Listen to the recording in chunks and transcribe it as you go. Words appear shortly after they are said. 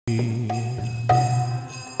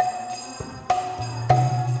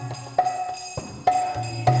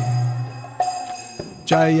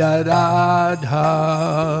Jaya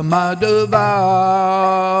Radha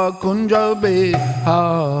Madhava Kunja Bihari.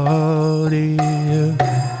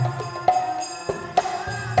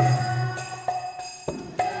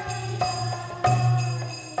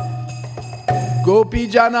 Gopi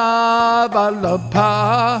Jana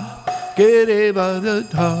Vallabha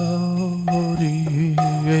Girivardhari.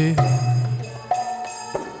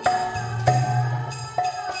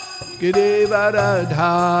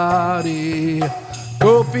 Girivardhari.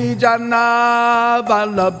 Gopi Jana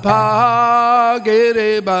Vallabha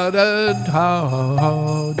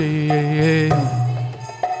Girivardhari.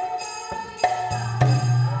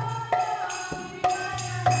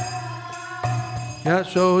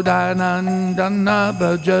 Yashodanandana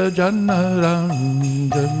Braja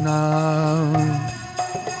Janaranjana.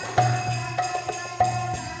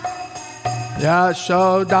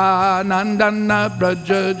 Yashodanandana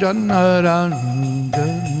Braja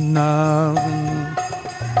Janaranjana.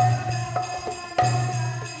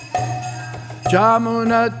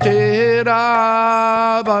 Jamuna Tera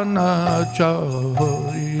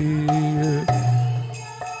Vanachari.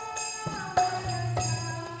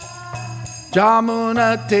 Jamuna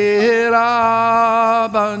Tera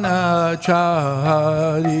Vanachari.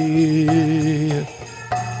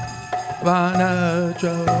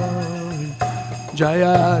 Vanachari.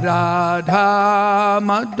 Jaya Radha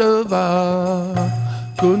Madhava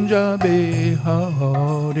Kunja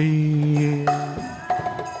Bihari.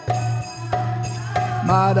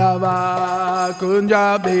 Madhava Kunja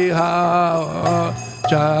Bihari.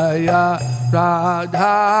 Jaya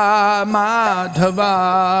Radha Madhava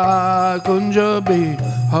Kunja Bihari.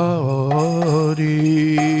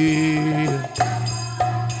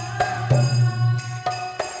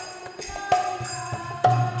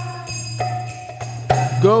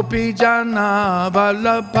 Gopi Jana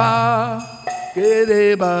Vallabha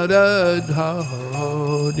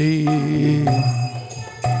Girivardhari.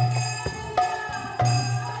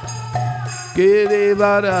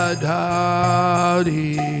 Girivardhari.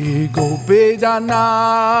 Gopi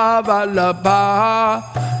Jana Vallabha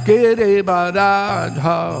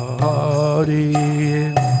Girivardhari.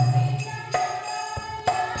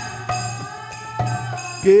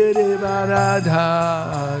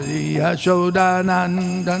 Girivardhari.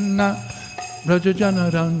 Yashodanandana Braja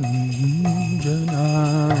Janaranjana.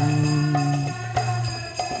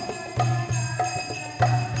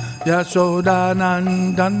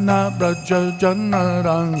 Yashodanandana Braja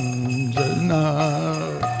Janaranjana.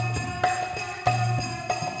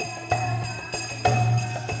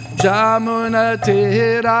 Jamuna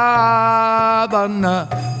Tera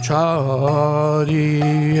Vanachari.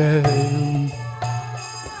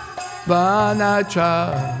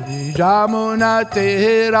 Vanachari. Jamuna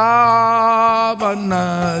Tera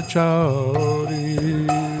Vanachari.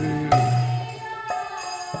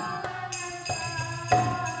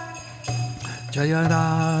 Jaya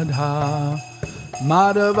Radha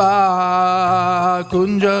Madhava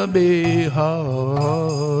Kunja Bihari.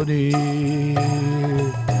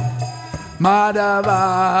 Madhava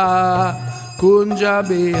Kunja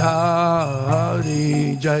Bihari.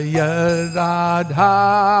 Jaya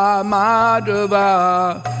Radha Madhava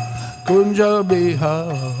Kunja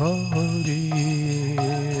Bihari.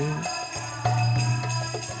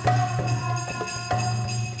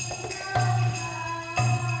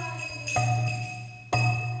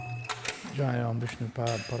 Jayam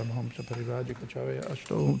Vishnupad Paramahamsa Parivajikacharya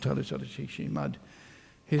Ashto Talasarasi Shrimad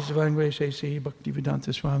His Divine Grace A.C.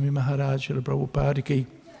 Bhaktivedanta Swami Maharaj Srila Prabhupada Ki.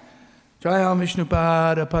 Jayam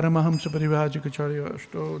Vishnupad Paramahamsa Parivajikacharya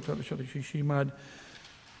Ashto Talasarasi Shrimad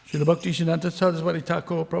Srila Bhaktisiddhanta Saraswati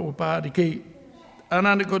Thakur Prabhupada Ki.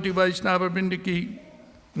 Ananda Koti Vaishnava Vrinda Ki.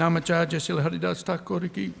 Namacharya Srila Haridas Thakur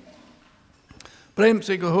Ki. Prem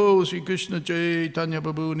se Gaho Sri Krishna Chaitanya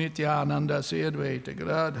Prabhu Nityananda Se Advaita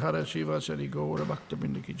Gadadhara Shiva Sari Gaura Bhakta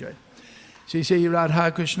Vrinda Ki Jai. Sri Sri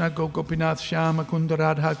Radha Krishna Gopinath Shyama Kunda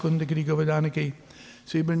Radha Kunda Giri Govardhana Ki.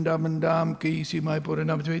 Sri Vrindavan Dham Ki. Sri Maipura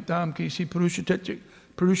Navadvitam Ki. Sri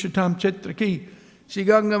Purushotam Chitra Ki. Sri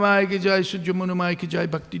Ganga Mai Ki Jai. Sujamuna Mai Ki Jai.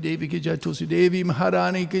 Bhakti Devi Ki Jai. Tulsi Devi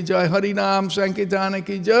Maharani Ki Jai. Harinam Sankirtana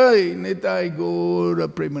Ki Jai. Nitai Gaura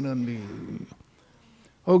Premanandi.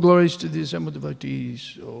 Oh, glories to the assembled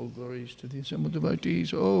devotees. Oh, glories to the assembled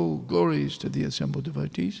devotees. Oh, glories to the assembled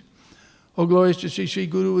devotees. Oh, glories to Sri Sri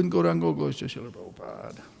Guru and Gauranga. Oh, glories to Srila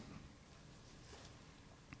Prabhupada.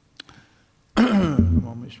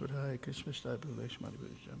 Namo Ishvaraya Krishna Staipadesh Madi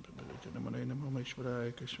Bhajam Namane. Namo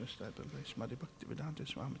Ishvaraya Krishna Staipadesh Madi Bhaktivedanta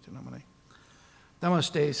Swami Namane.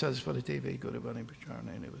 Namaste Saraswati Devi Guruvani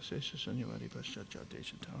Pacharane Nivasesha Sanyavadi Paschatya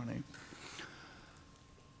Deshatane.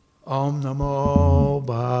 Om Namo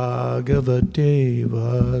Bhagavate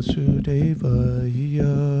Vasudevaya.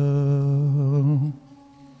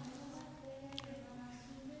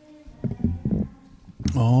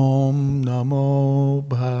 Om Namo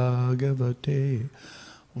Bhagavate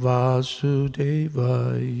Vasudevaya.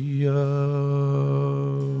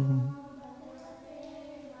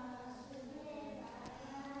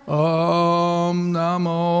 Om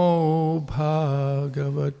Namo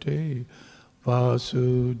Bhagavate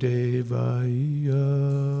Vasudevaya.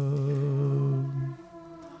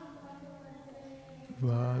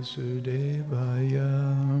 Vasudevaya.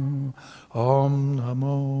 Om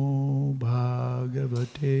Namo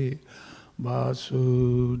Bhagavate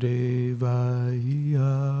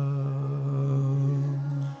Vasudevaya.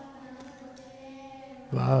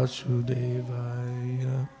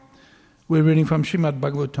 Vasudevaya. We're reading from Srimad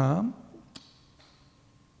Bhagavatam,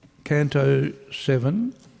 Canto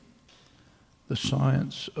 7, The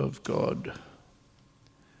Science of God.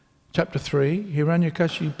 Chapter 3,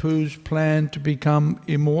 Hiranyakashipu's plan to become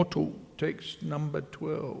immortal. Text number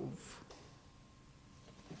 12.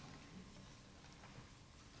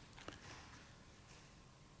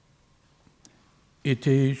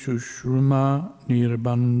 Iti Sushruma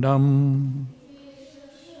Nirbandam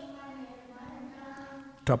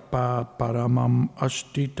Tapa Paramam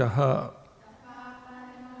Astitaha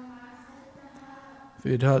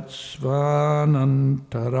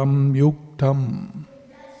Vidhatsvanantaram Yuktam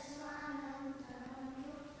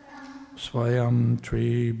Swayam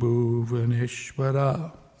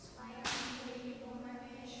Tribhuvaneshwara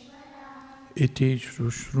Iti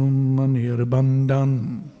Sushruma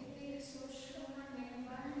Nirbandam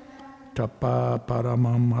Tapa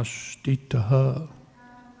Paramam Astitaha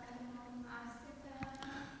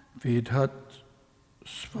Vidhat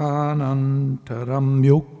Svanantaram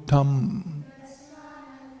Yuktam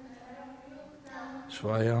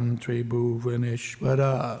Swayam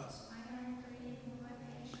Tribhuvaneshwara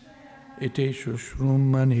Iti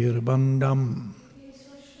Sushruma Nirbandam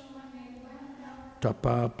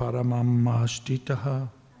Tapa Paramam Astitaha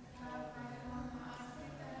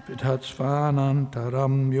Vidhat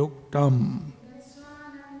Svanantaram Yuktam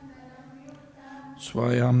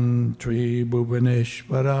Swayam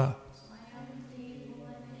Tribhuvaneshwara.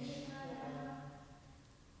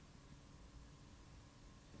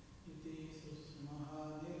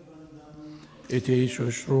 Iti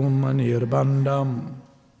Sushruma Nirbandam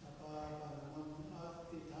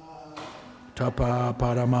Tapa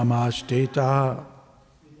Paramamastita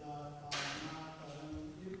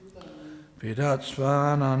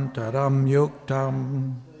Vidatsvanantaram Yuktam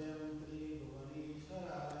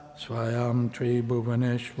Swayam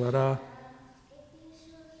Tribhuvaneshwara.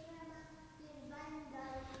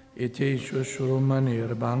 Iti Sushruma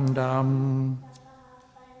Nirbandam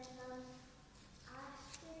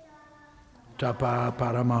Tapa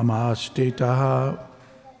Paramamastita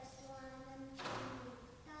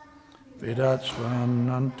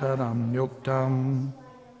Vidatsvanantaram Yuktam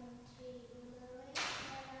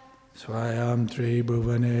Swayam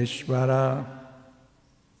Tribhuvaneshwara.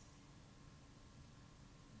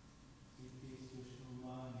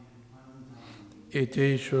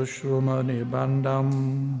 Iti Sushruma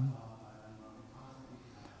Nirbandam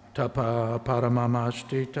Tapa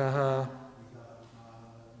Paramamastita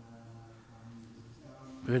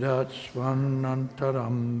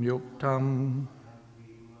Vidatsvanantaram Yuktam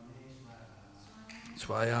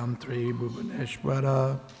Swayam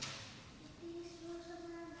Tribhuvaneshwara.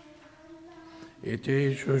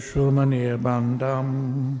 Iti Sushruma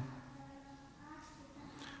Nirbandam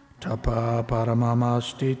Tapa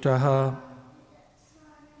Paramamastita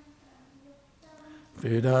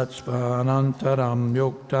Vidatsvanantaram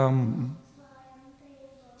Yuktam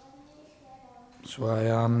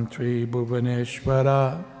Swayam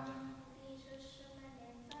Tribhuvaneshwara.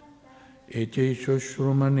 Iti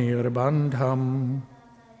Sushruma Nirbandam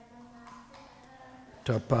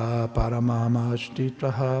Tapa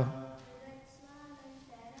Paramamastita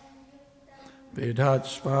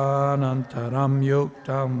Vidhatsvanantaram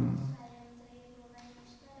Yuktam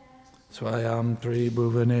Swayam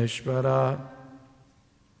Tribhuvaneshwara.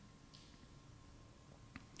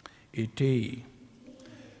 Iti.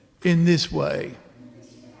 In this way,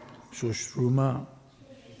 Sushruma,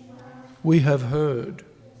 we have heard,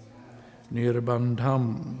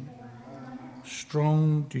 Nirbandham,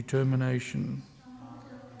 strong determination,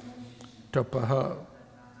 Tapaha,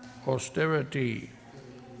 austerity,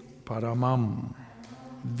 Paramam,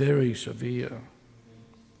 very severe,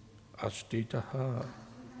 Astitaha,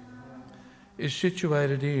 is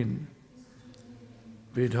situated in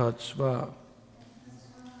Vidhatsva.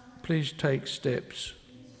 Please take steps.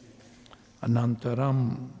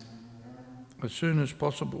 Anantaram, as soon as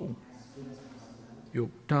possible,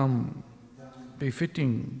 yuktam,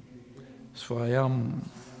 befitting, svayam,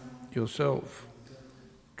 yourself,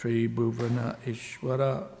 Tribhuvana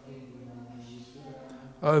Ishvara,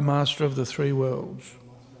 O Master of the three worlds.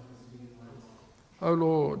 O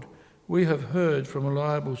Lord, we have heard from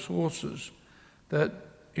reliable sources that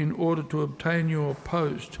in order to obtain your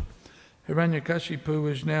post,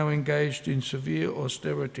 Hiranyakashipu is now engaged in severe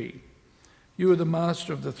austerity. You are the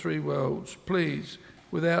Master of the three worlds. Please,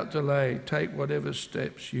 without delay, take whatever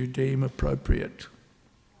steps you deem appropriate.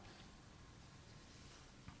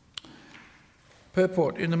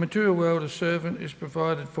 Purport. In the material world, a servant is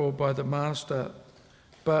provided for by the Master,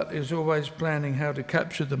 but is always planning how to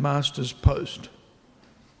capture the Master's post.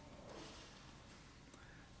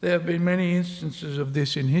 There have been many instances of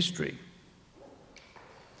this in history,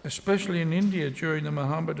 especially in India during the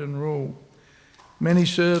Mohammedan rule. Many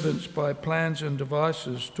servants, by plans and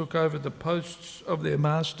devices, took over the posts of their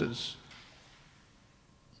masters.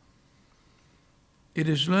 It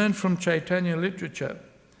is learned from Chaitanya literature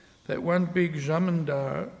that one big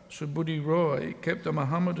Zamindar, Subudhi Roy, kept a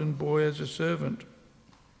Mohammedan boy as a servant.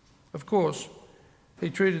 Of course, he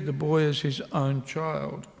treated the boy as his own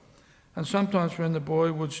child, and sometimes when the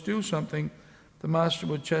boy would steal something, the master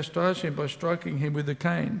would chastise him by striking him with a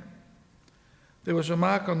cane. There was a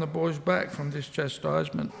mark on the boy's back from this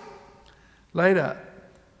chastisement. Later,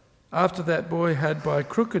 after that boy had by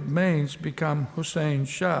crooked means become Hussain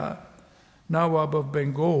Shah, Nawab of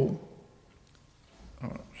Bengal,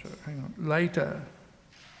 later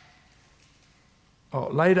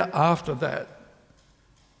after that,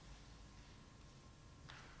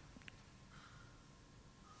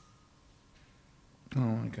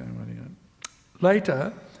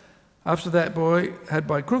 Later, after that boy had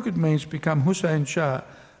by crooked means become Hussain Shah,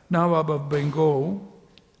 Nawab of Bengal,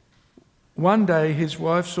 one day his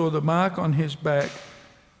wife saw the mark on his back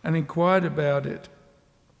and inquired about it.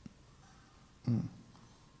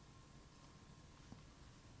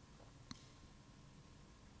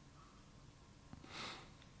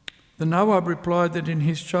 The Nawab replied that in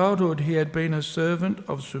his childhood he had been a servant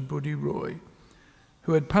of Subudhi Roy,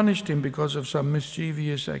 who had punished him because of some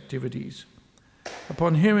mischievous activities.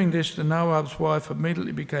 Upon hearing this, the Nawab's wife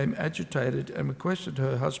immediately became agitated and requested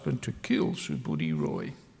her husband to kill Subudhi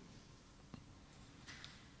Roy.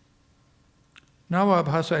 Nawab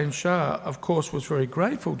Hussain Shah, of course, was very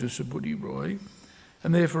grateful to Subudhi Roy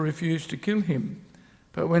and therefore refused to kill him.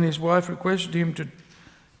 But when his wife requested him to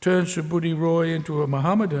turn Subudhi Roy into a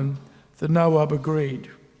Mohammedan, the Nawab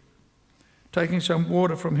agreed. Taking some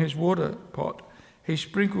water from his water pot, he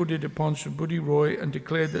sprinkled it upon Subudhi Roy and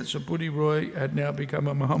declared that Subudhi Roy had now become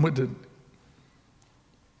a Mohammedan.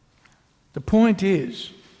 The point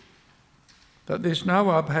is that this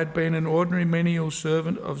Nawab had been an ordinary menial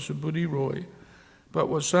servant of Subudhi Roy, but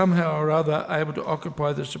was somehow or other able to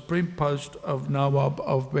occupy the supreme post of Nawab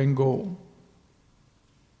of Bengal.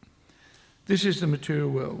 This is the material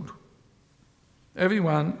world.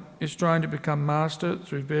 Everyone is trying to become master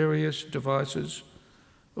through various devices,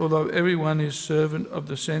 although everyone is servant of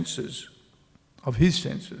the senses, of his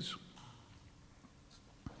senses.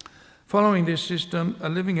 Following this system, a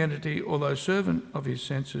living entity, although servant of his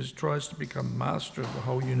senses, tries to become master of the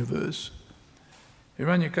whole universe.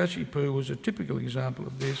 Hiranyakashipu was a typical example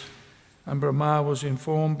of this, and Brahma was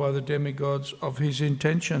informed by the demigods of his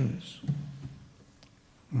intentions.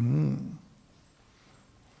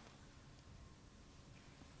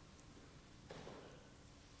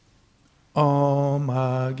 Om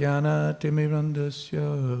Ajnana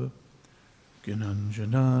Timirandasya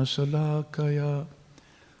Gyananjana Salakaya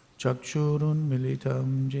Chakshurun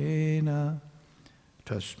Militam Jena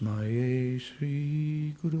Tasmaye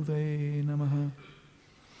Sri Guruve Namaha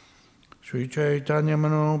Sri Chaitanya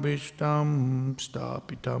Manobishtam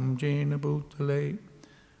Stapitam Jena Bhutale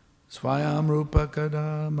Swayam Rupa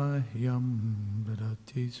Kadamahyam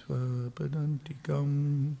Dadati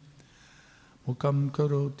Swapadantikam Mukam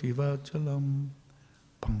karoti vachalam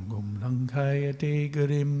pangum langhayate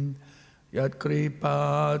garim yat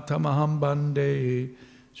kripa tamaham bande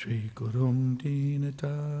Sri Gurum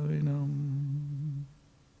Dinatarinam.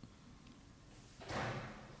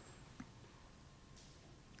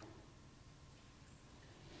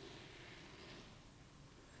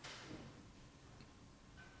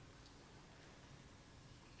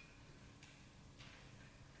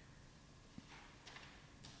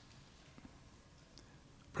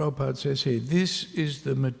 Prabhupada says here, this is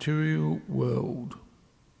the material world.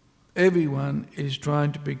 Everyone is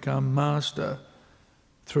trying to become master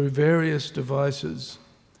through various devices,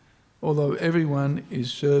 although everyone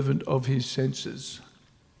is servant of his senses.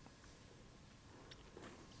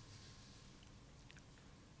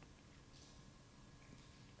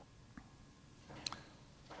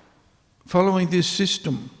 following this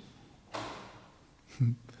system.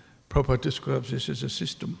 Prabhupada describes this as a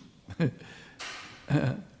system.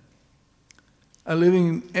 A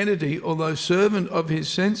living entity, although servant of his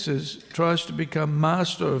senses, tries to become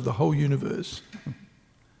master of the whole universe.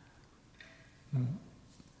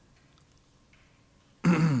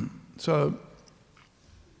 So,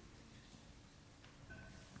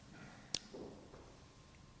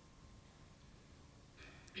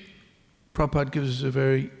 Prabhupada gives us a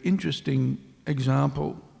very interesting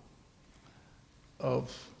example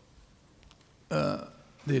of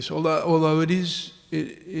this. Although there's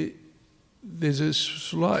a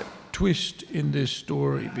slight twist in this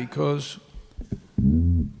story, because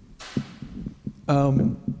the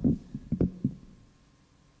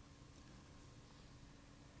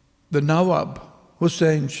Nawab,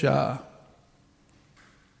 Hussain Shah,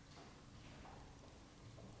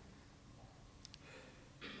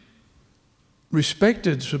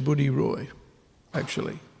 respected Subudhi Roy,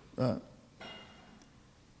 actually.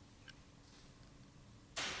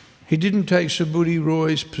 He didn't take Subudhi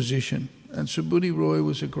Roy's position, and Subudhi Roy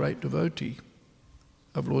was a great devotee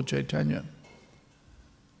of Lord Chaitanya,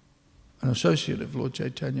 an associate of Lord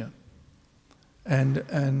Chaitanya. And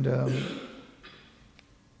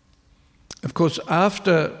of course,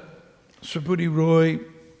 after Subudhi Roy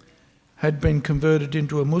had been converted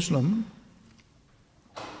into a Muslim,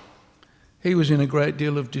 he was in a great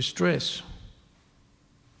deal of distress.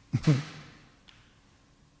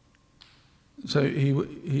 So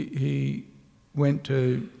he went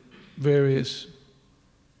to various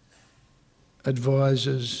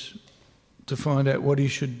advisors to find out what he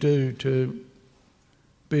should do to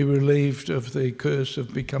be relieved of the curse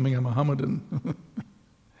of becoming a Mohammedan.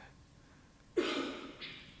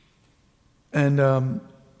 And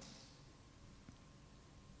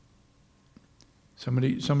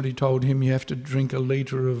somebody told him you have to drink a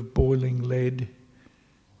litre of boiling lead.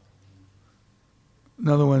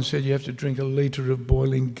 Another one said you have to drink a litre of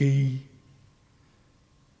boiling ghee.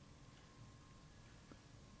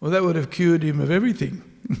 Well, that would have cured him of everything.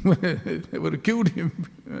 It would have killed him.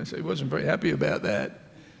 So he wasn't very happy about that.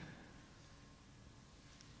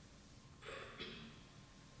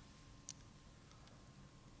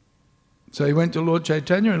 So he went to Lord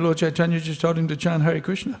Chaitanya, and Lord Chaitanya just told him to chant Hare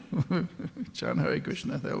Krishna. Chant Hare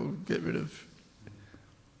Krishna, they'll get rid of...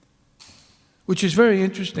 Which is very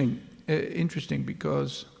interesting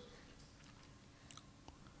because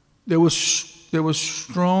there was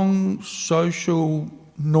strong social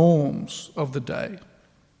norms of the day,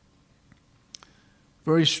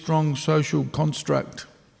 very strong social construct,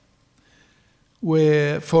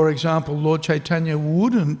 where, for example, Lord Chaitanya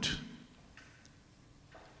wouldn't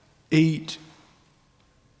eat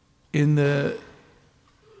anywhere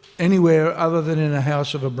other than in a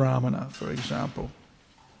house of a Brahmana, for example,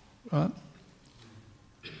 right?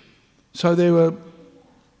 So there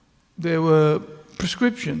were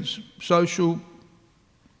prescriptions, social,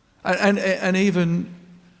 and even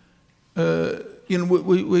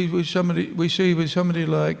we see with somebody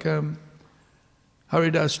like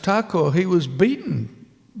Haridas Thakur, he was beaten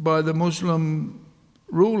by the Muslim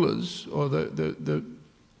rulers or the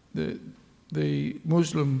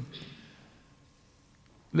Muslim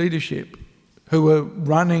leadership who were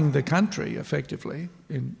running the country effectively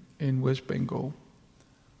in West Bengal.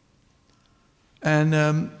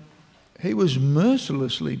 And he was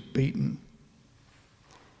mercilessly beaten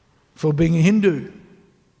for being a Hindu.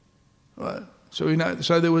 Right? So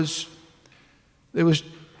there was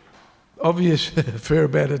obvious a fair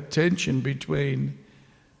amount of tension between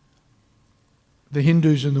the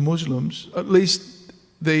Hindus and the Muslims, at least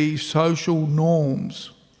the social norms.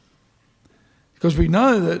 Because we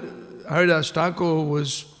know that Haridas Thakur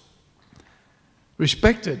was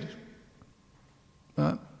respected,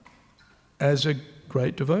 right, as a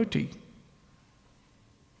great devotee.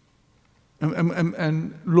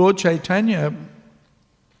 And Lord Chaitanya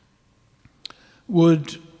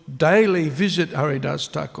would daily visit Haridas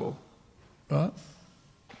Thakur, right?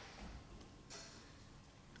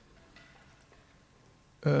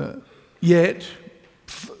 Yet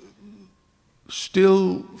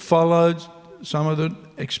still followed some of the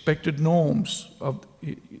expected norms of.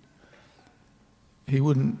 He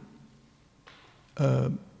wouldn't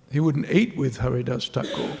eat with Haridas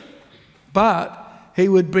Thakur, but he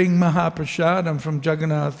would bring Mahaprasadam from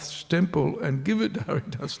Jagannath's temple and give it to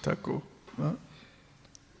Haridas Thakur. Right?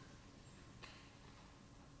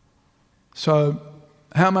 So,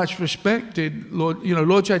 how much respect did Lord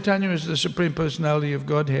Chaitanya is the Supreme Personality of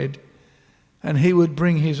Godhead, and he would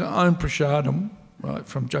bring his own prasadam, right,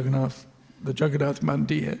 from Jagannath, the Jagannath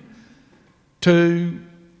Mandir, to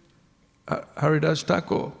Haridas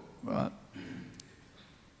Thakur, right?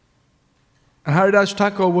 And Haridas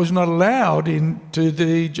Thakur was not allowed into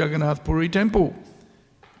the Jagannath Puri temple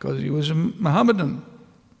because he was a Mohammedan.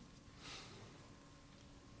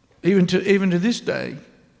 Even to this day,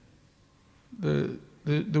 the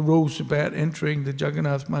rules about entering the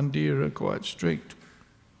Jagannath Mandir are quite strict.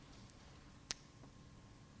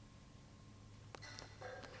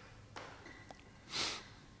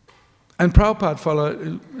 And Prabhupada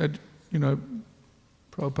followed,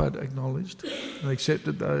 Prabhupada acknowledged and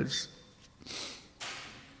accepted those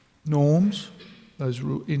norms, those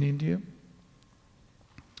rules in India.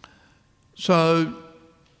 So,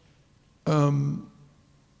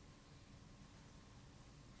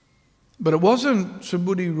 but it wasn't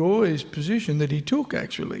Subudhi Roy's position that he took,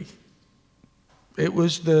 actually. It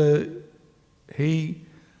was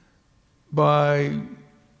by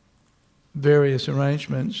various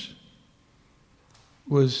arrangements,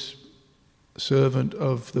 was a servant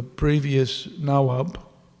of the previous Nawab,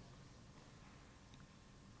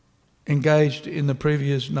 engaged in the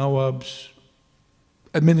previous Nawab's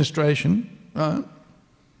administration, right?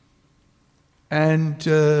 And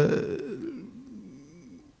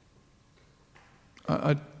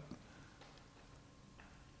I've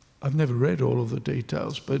never read all of the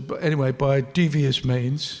details, but anyway, by devious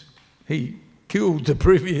means, he killed the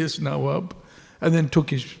previous Nawab and then took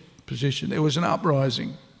his position. There was an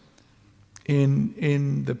uprising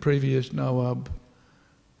in the previous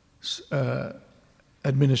Nawab's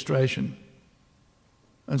administration.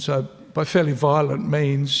 And so by fairly violent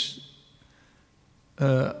means,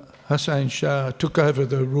 Hussain Shah took over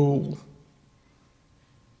the rule.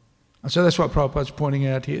 And so that's what Prabhupada's pointing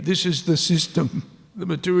out here. This is the system, the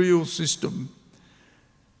material system.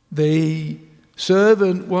 The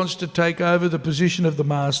servant wants to take over the position of the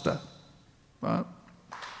master, right?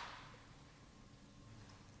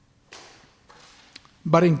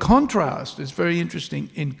 But in contrast, it's very interesting,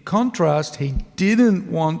 in contrast, he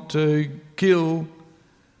didn't want to kill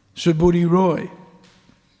Subudhi Roy.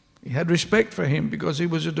 He had respect for him because he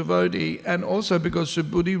was a devotee and also because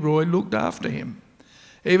Subudhi Roy looked after him.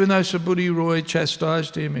 Even though Subudhi Roy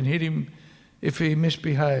chastised him and hit him if he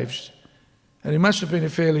misbehaves. And it must have been a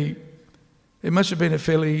fairly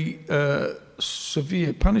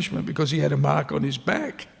severe punishment because he had a mark on his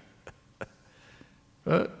back.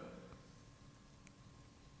 Right?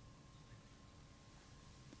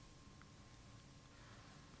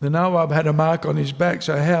 The Nawab had a mark on his back,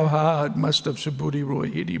 so how hard must have Subudhi Roy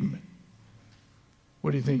hit him? What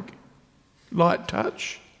do you think? Light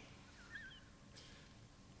touch?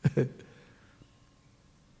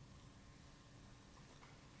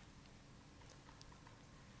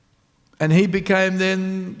 And he became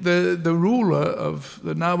then the ruler of,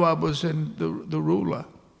 the Nawab was then the ruler.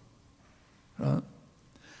 Right?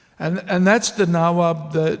 And that's the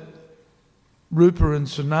Nawab that Rupa and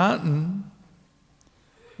Sanatan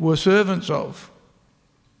were servants of.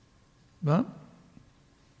 Right?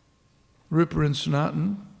 Rupa and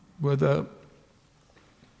Sanatan were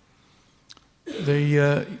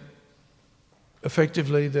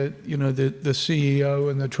effectively the CEO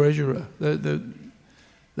and the treasurer,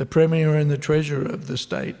 the premier and the treasurer of the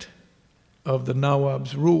state, of the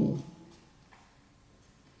Nawab's rule.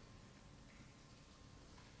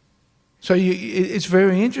 So it's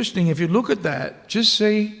very interesting if you look at that, just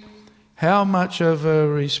see how much of a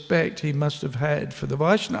respect he must have had for the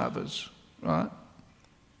Vaishnavas, right?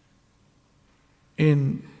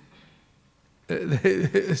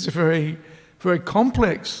 It's a very, very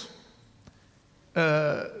complex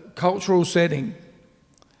cultural setting.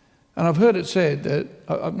 And I've heard it said that,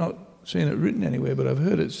 I've not seen it written anywhere, but I've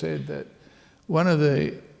heard it said that one of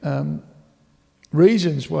the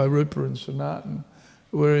reasons why Rupa and Sanatan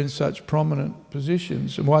were in such prominent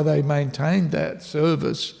positions and why they maintained that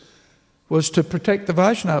service was to protect the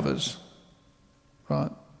Vaishnavas,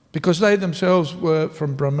 right? Because they themselves were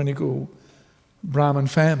from Brahminical Brahmin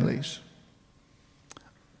families.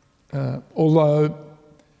 Although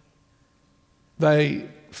they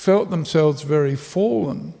felt themselves very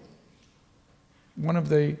fallen, one of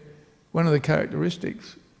the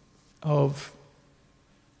characteristics of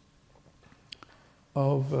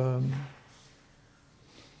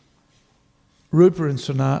Rupa and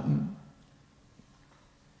Sanatan,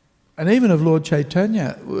 and even of Lord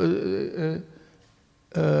Chaitanya,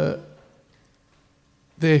 their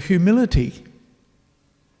humility.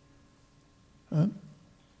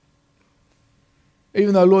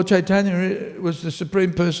 Even though Lord Chaitanya was the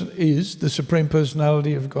Supreme Person, is the Supreme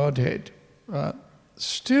Personality of Godhead, right?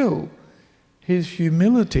 Still, his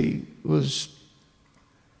humility was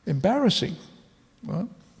embarrassing. Right?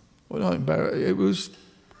 Well, not embarrassing, it was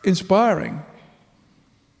inspiring.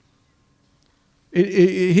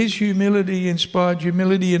 His humility inspired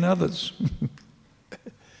humility in others.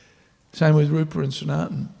 Same with Rupa and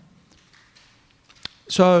Sanatan.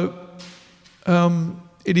 So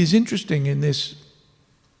it is interesting in this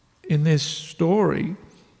story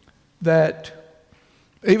that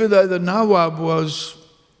even though the Nawab was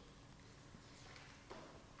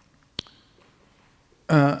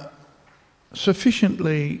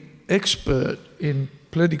sufficiently expert in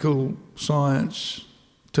political science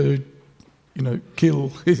to, kill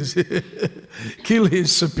his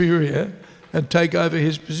superior and take over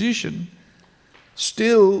his position,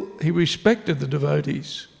 still he respected the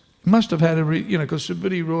devotees. He must have had because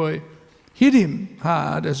Subhuti Roy hit him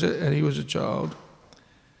hard and he was a child.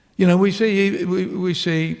 We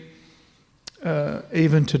see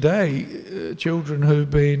even today children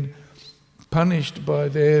who've been punished by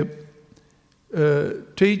their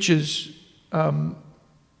teachers, they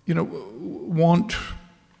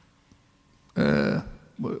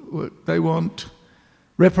want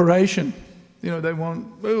reparation. They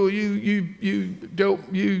want, you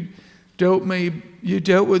dealt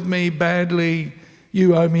with me badly,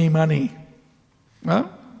 you owe me money.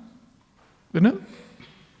 Well, isn't it?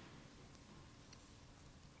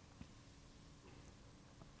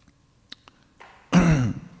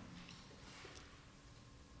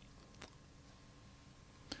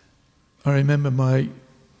 I remember my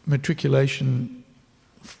matriculation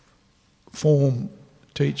form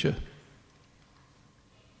teacher.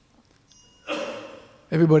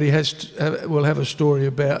 Everybody will have a story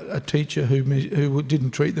about a teacher who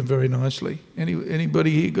didn't treat them very nicely.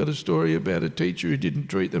 Anybody here got a story about a teacher who didn't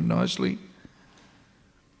treat them nicely?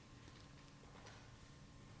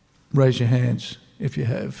 Raise your hands if you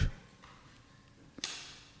have.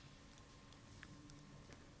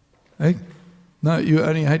 Hey? No, you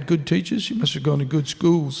only had good teachers? You must have gone to good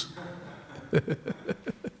schools.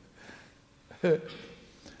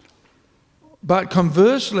 But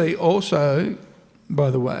conversely also, by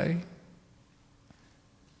the way,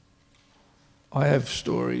 I have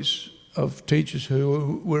stories of teachers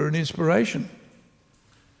who were an inspiration,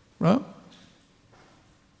 right?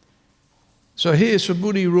 So here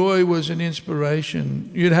Subhuti Roy was an inspiration,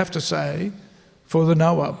 you'd have to say, for the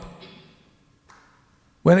Nawab.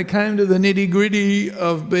 When it came to the nitty-gritty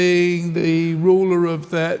of being the ruler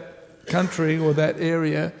of that country or that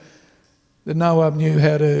area, the Nawab knew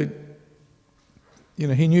how to,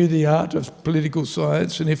 he knew the art of political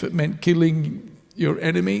science, and if it meant killing your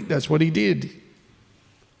enemy, that's what he did.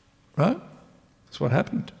 Right? That's what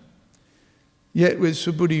happened. Yet with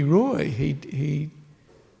Subhuti Roy, he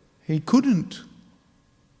couldn't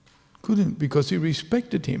because he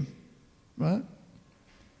respected him, right?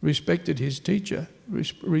 Respected his teacher,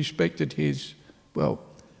 respected his,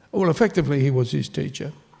 effectively he was his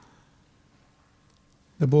teacher.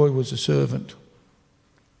 The boy was a servant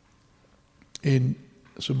in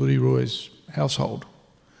Subhuti Roy's household.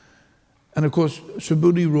 And of course,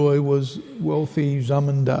 Subhuti Roy was wealthy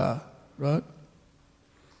zamindar, right?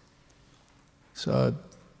 So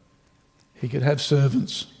he could have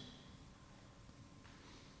servants.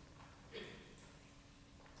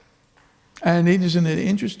 And isn't it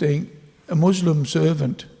interesting? A Muslim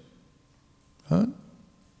servant, right?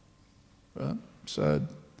 So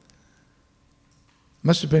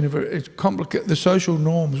must have been it's complicated. The social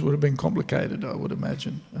norms would have been complicated, I would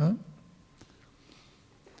imagine. Right?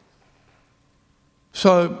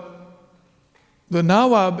 So the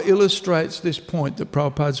Nawab illustrates this point that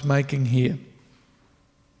Prabhupada's making here,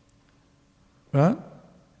 right?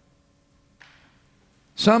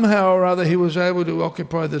 Somehow or other he was able to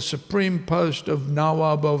occupy the supreme post of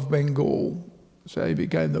Nawab of Bengal. So he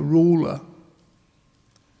became the ruler.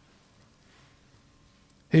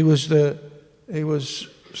 He was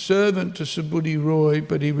servant to Subhuti Roy,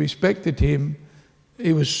 but he respected him.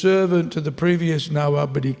 He was servant to the previous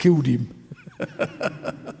Nawab, but he killed him.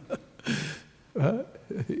 Right?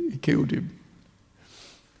 He killed him.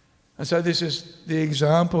 And so this is the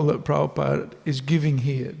example that Prabhupada is giving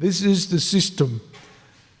here. This is the system.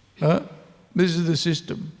 This is the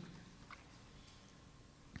system.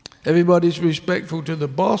 Everybody's respectful to the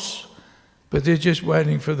boss, but they're just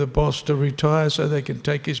waiting for the boss to retire so they can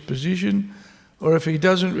take his position, or if he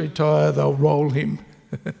doesn't retire, they'll roll him.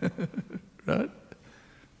 Right?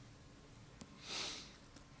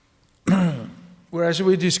 Whereas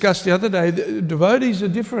we discussed the other day, the devotees are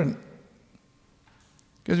different.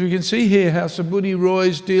 Because we can see here how Subhuti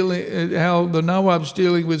Roy's dealing, how the Nawab's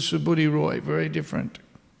dealing with Subhuti Roy, very different.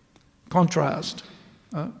 Contrast.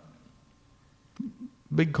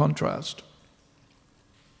 Big contrast.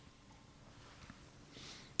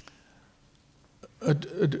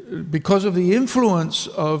 Because of the influence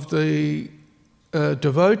of the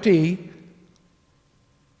devotee,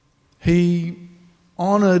 he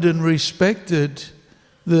honoured and respected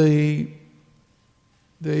the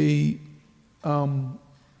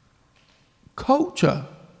culture,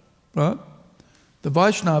 right? The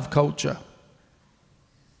Vaishnava culture,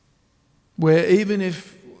 where even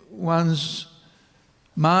if one's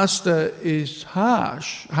master is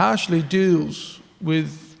harshly deals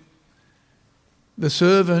with the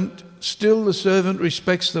servant, still the servant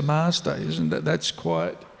respects the master, isn't that? That's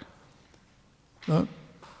quite, right?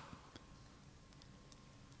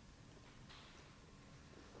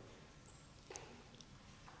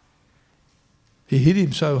 He hit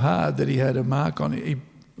him so hard that he had a mark on it. He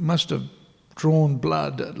must have drawn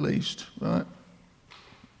blood at least, right?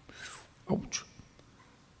 Ouch.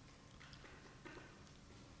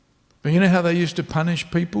 But you know how they used to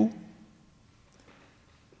punish people?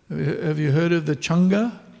 Have you heard of the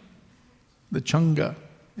Changa? The Changa,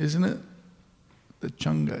 isn't it? The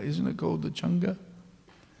Changa, isn't it called the Changa?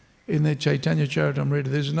 In the Chaitanya Charitamrita,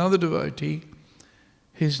 there's another devotee.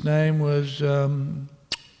 His name was,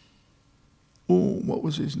 what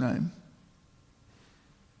was his name?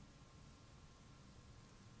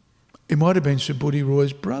 It might have been Subhuti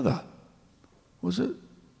Roy's brother, was it?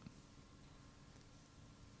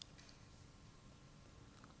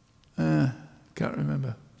 Can't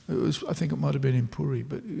remember. I think it might have been in Puri,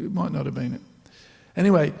 but it might not have been it.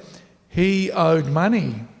 Anyway, he owed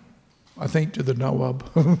money, I think, to the Nawab.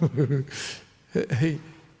 He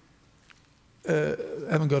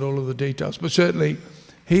haven't got all of the details, but certainly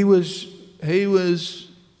he was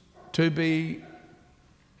to be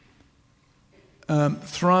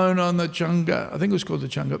thrown on the Changa. I think it was called the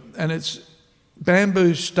Changa, and it's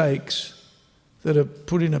bamboo stakes that are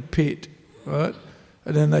put in a pit, right?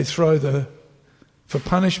 And then they throw for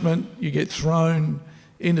punishment, you get thrown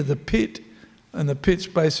into the pit, and the pit's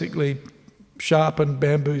basically sharpened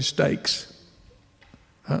bamboo stakes.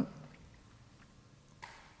 Huh?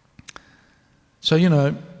 So, you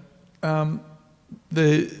know, and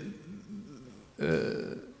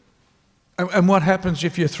what happens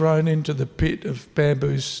if you're thrown into the pit of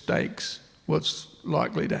bamboo stakes? What's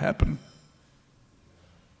likely to happen?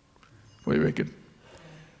 What do you reckon?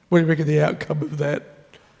 What do you reckon the outcome of that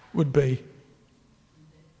would be?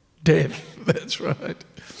 Death, that's right.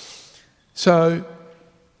 So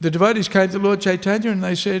the devotees came to Lord Chaitanya and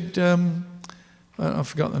they said, I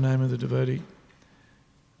forgot the name of the devotee,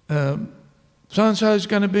 so-and-so is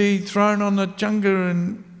going to be thrown on the Changa,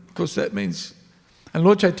 and of course that means, and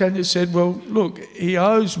Lord Chaitanya said, well, look, he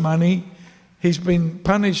owes money, he's been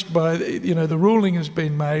punished by, the ruling has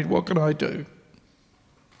been made, what can I do?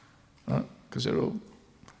 Because they're all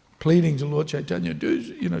pleading to Lord Chaitanya,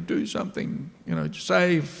 do something, to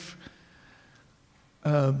save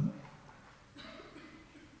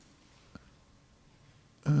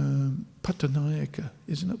Pattanayaka,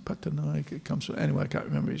 isn't it? Pattanayaka comes from, anyway, I can't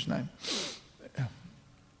remember his name.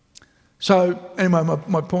 So, anyway,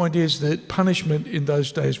 my point is that punishment in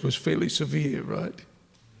those days was fairly severe, right?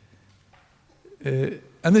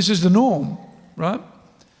 And this is the norm, right?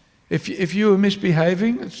 If you were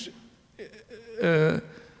misbehaving,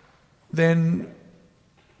 then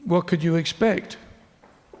what could you expect?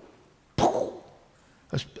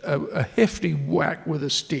 A hefty whack with a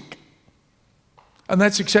stick. And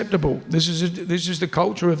that's acceptable. This is the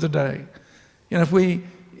culture of the day. If we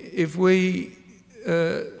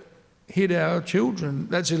hit our children,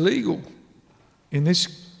 that's illegal in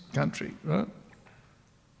this country, right?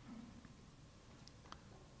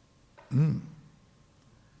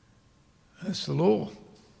 That's the law.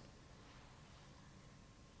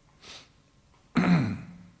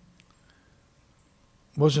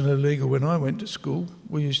 Wasn't illegal when I went to school.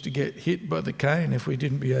 We used to get hit by the cane if we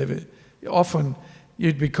didn't behave. Often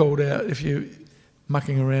you'd be called out if you're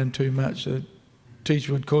mucking around too much. The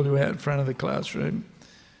teacher would call you out in front of the classroom.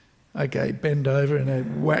 Okay, bend over, and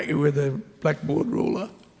they'd whack you with a blackboard ruler.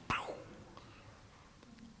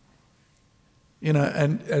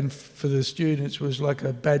 And for the students it was like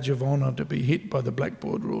a badge of honour to be hit by the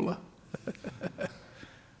blackboard ruler.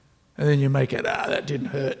 And then you make it, that didn't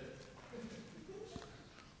hurt.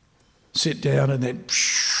 Sit down and then,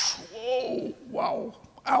 whoa, wow,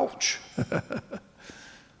 ouch.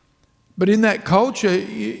 But in that culture,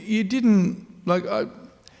 you didn't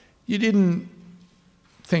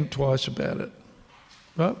think twice about it,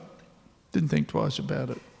 right? Didn't think twice about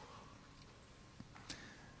it.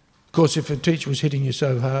 Of course, if a teacher was hitting you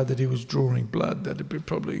so hard that he was drawing blood, that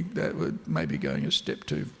would maybe going a step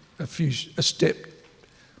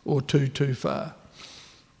or two too far.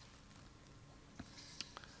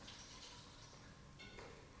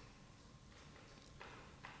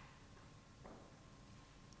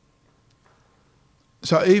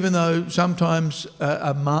 So even though sometimes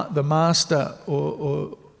the master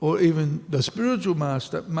or even the spiritual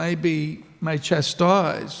master may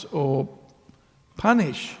chastise or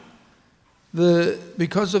punish,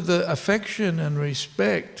 because of the affection and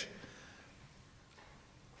respect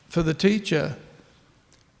for the teacher,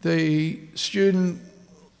 the student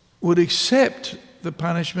would accept the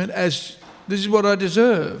punishment as, this is what I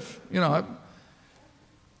deserve. The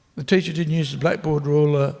teacher didn't use the blackboard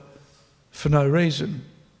ruler for no reason,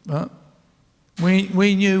 right?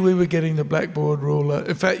 We knew we were getting the blackboard ruler.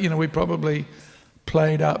 In fact, we probably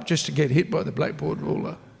played up just to get hit by the blackboard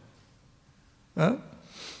ruler. Right?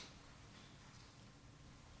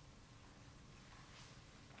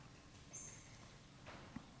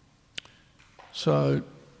 So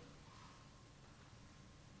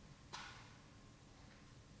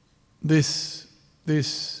this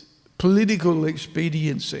political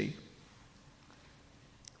expediency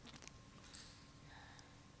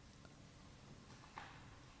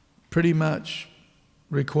pretty much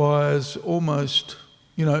requires almost,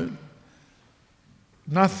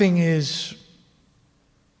 nothing is,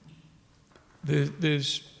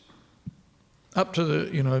 there's up to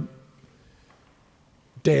the,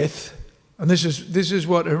 death. And this is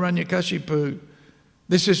what Hiranyakashipu,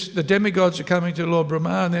 this is, the demigods are coming to Lord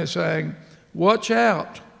Brahma and they're saying, watch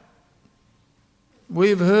out.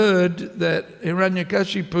 We've heard that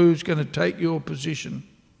Hiranyakashipu is going to take your position.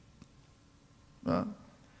 Right?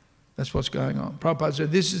 That's what's going on. Prabhupada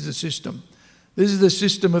said, this is the system. This is the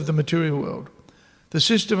system of the material world. The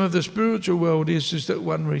system of the spiritual world is that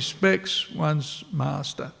one respects one's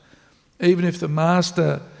master. Even if the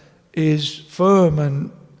master is firm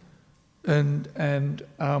and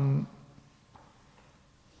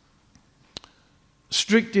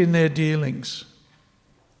strict in their dealings,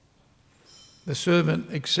 the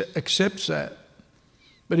servant accepts that.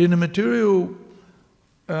 But in a material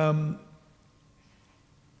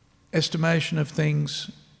estimation of things,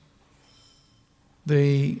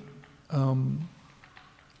 the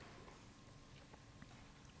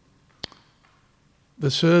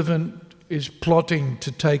servant is plotting to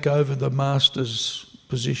take over the master's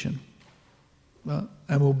position, right?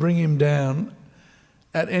 And will bring him down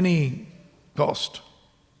at any cost,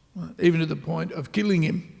 right? Even to the point of killing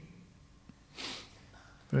him.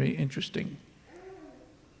 Very interesting.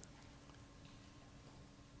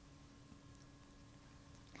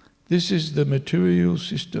 This is the material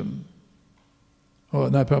system. Oh,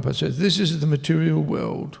 no, Prabhupada says, this is the material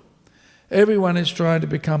world. Everyone is trying to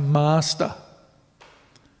become master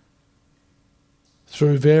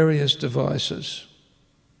through various devices,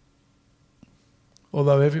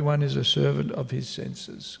 although everyone is a servant of his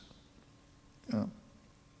senses.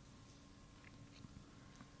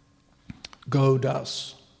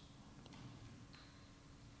 Godas.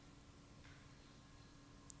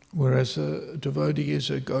 Whereas a devotee is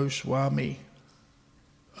a Goswami.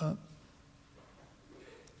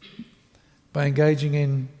 By engaging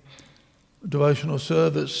in devotional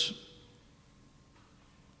service,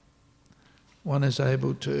 one is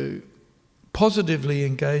able to positively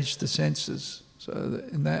engage the senses. So that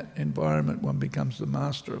in that environment one becomes the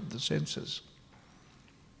master of the senses.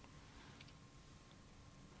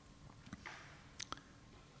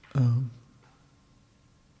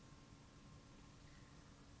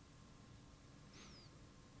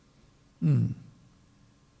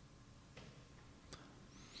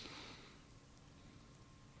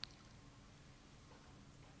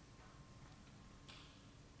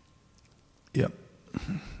 Yep.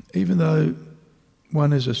 Even though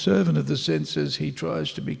one is a servant of the senses, he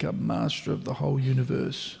tries to become master of the whole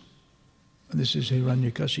universe. And this is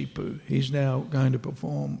Hiranyakashipu. He's now going to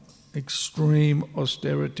perform extreme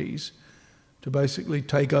austerities to basically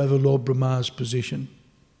take over Lord Brahma's position.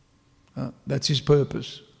 That's his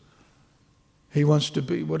purpose. He wants to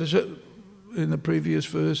be, what is it? In the previous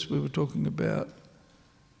verse we were talking about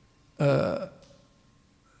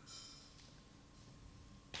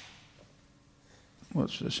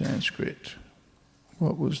what's the Sanskrit?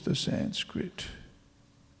 What was the Sanskrit?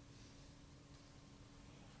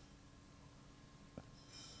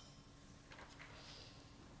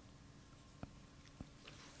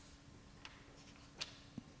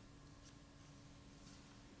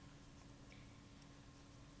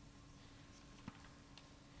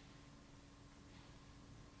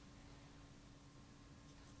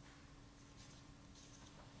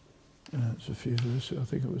 It's a few verses, I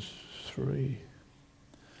think it was 3.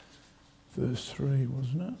 Verse 3,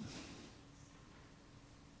 wasn't it?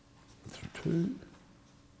 2,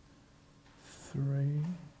 3.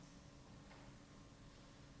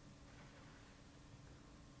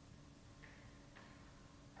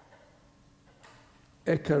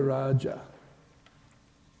 Ekaraja.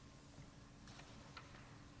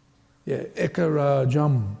 Yeah,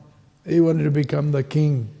 Ekarajam. He wanted to become the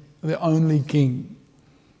king, the only king.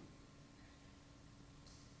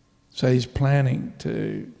 So he's planning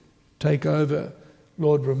to take over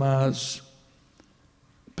Lord Brahma's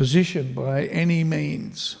position by any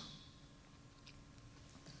means.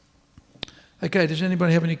 Okay, does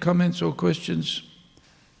anybody have any comments or questions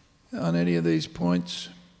on any of these points?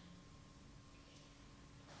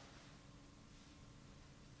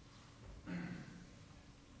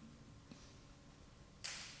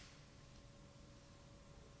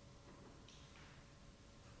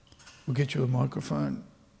 We'll get you a microphone.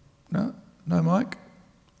 No? No mic?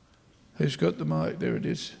 Who's got the mic? There it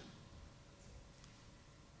is.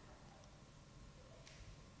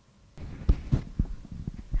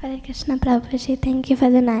 Hare Krishna Prabhuji, thank you for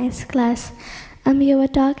the nice class. You were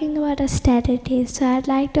talking about austerities, so I'd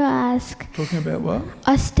like to ask... Talking about what?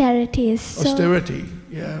 Austerities. Austerity,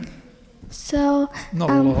 yeah. So... Not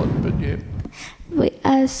a lot, but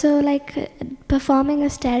yeah. So like performing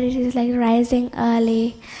austerities like rising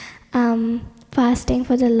early, fasting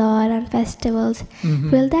for the Lord on festivals,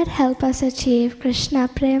 will that help us achieve Krishna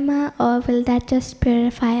Prema, or will that just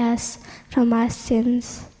purify us from our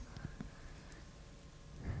sins?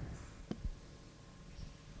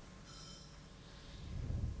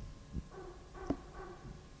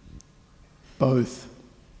 Both.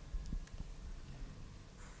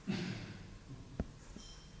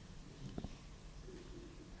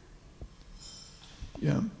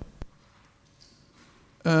 Yeah.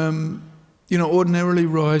 Ordinarily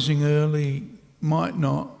rising early might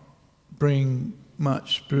not bring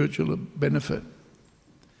much spiritual benefit.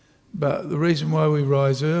 But the reason why we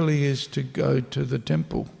rise early is to go to the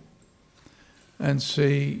temple and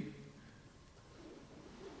see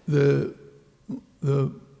the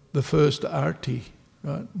first arti,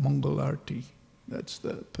 right? Mongol arti. That's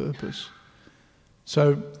the purpose.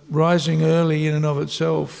 So rising early in and of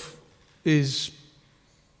itself is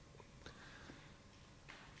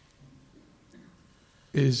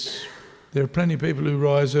there are plenty of people who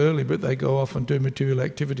rise early, but they go off and do material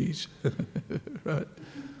activities, right?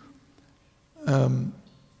 And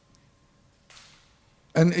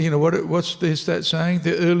what's that saying?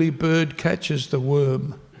 The early bird catches the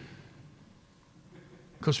worm.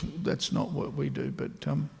 Because that's not what we do, but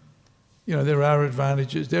there are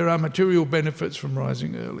advantages. There are material benefits from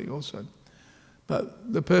rising early also.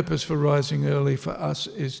 But the purpose for rising early for us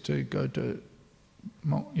is to go to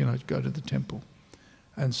the temple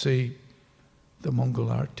and see the Mongol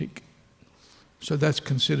Artik. So that's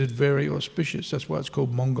considered very auspicious. That's why it's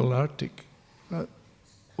called Mongol Artik, right?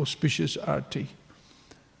 Auspicious Arti.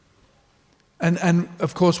 And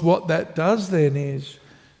of course what that does then is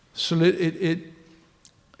it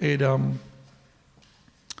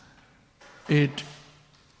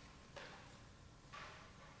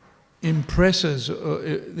impresses,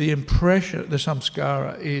 the impression, the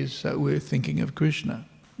samskara is that we're thinking of Krishna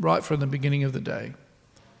right from the beginning of the day,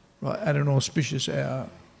 right, at an auspicious hour.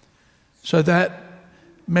 So that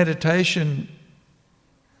meditation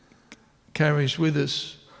carries with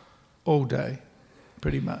us all day,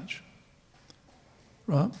 pretty much,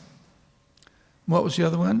 right? What was the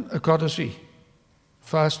other one? Ekadasi.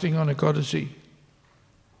 Fasting on Ekadasi.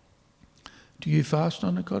 Do you fast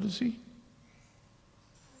on Ekadasi?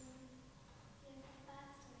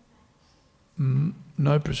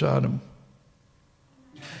 No prasadam.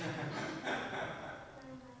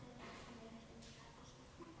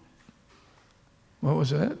 What was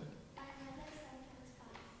that?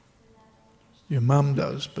 Your mum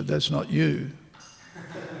does, but that's not you.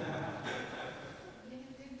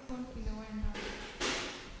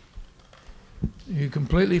 You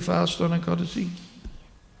completely fast on Ekadasi?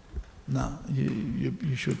 No,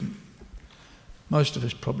 you shouldn't. Most of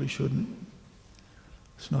us probably shouldn't.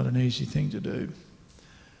 It's not an easy thing to do.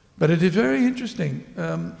 But it is very interesting.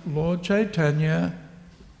 Lord Chaitanya,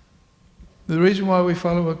 the reason why we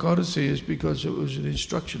follow Ekadasi is because it was an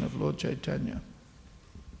instruction of Lord Chaitanya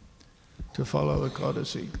to follow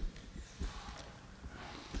Ekadasi.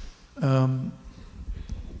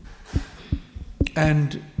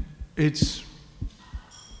 And it's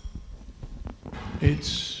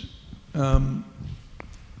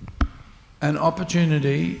an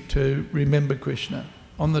opportunity to remember Krishna.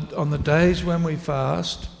 On the days when we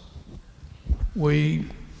fast, we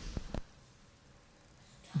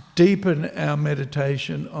deepen our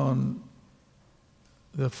meditation on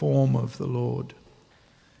the form of the Lord.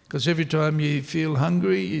 Because every time you feel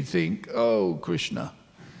hungry, you think, oh, Krishna.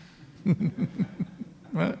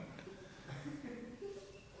 Right?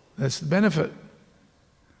 That's the benefit.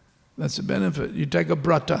 That's the benefit. You take a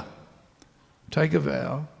brata, take a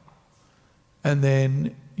vow, and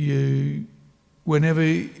then you, whenever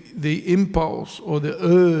the impulse or the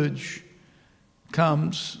urge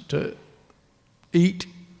comes to eat,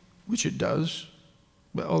 which it does,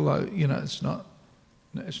 but although, it's no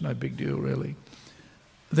big deal really,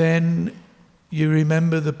 then you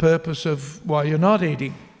remember the purpose of why you're not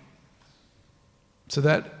eating. So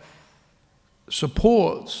that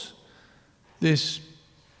supports this,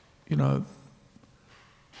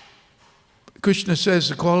 Krishna says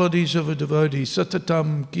the qualities of a devotee,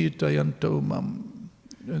 satatam kirtayanto mam.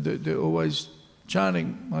 They're always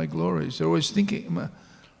chanting my glories. They're always thinking of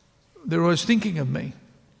me.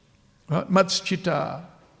 Right? Matschita,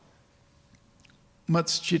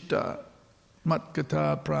 matkata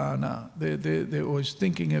prana. They're always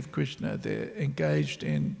thinking of Krishna. They're engaged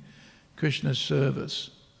in Krishna's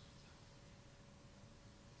service.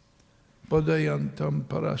 Bodayantam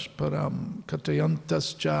parasparam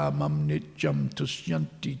katayantascha mam nityam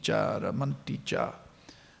tushyanti cha ramanti cha.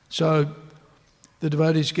 So the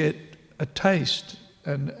devotees get a taste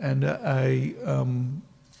and a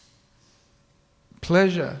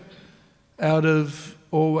pleasure out of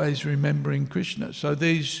always remembering Krishna. So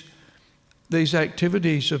these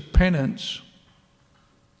activities of penance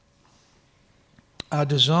are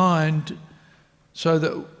designed so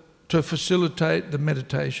that to facilitate the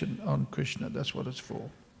meditation on Krishna. That's what it's for.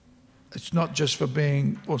 It's not just for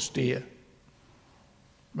being austere,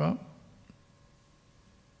 right?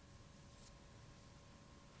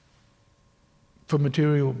 For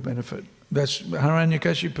material benefit. That's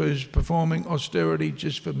Hiranyakashipu's performing austerity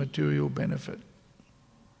just for material benefit.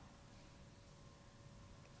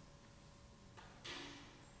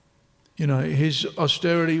 His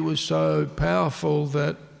austerity was so powerful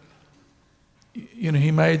that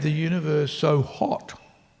he made the universe so hot.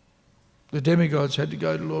 The demigods had to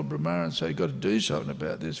go to Lord Brahma and say, you've got to do something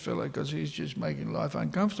about this fellow because he's just making life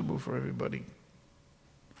uncomfortable for everybody.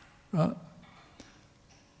 Right?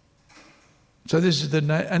 So this is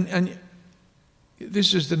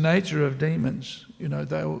this is the nature of demons.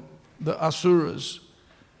 The asuras,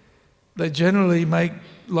 they generally make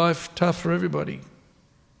life tough for everybody.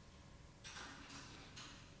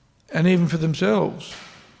 And even for themselves.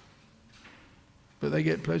 But they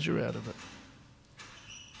get pleasure out of it.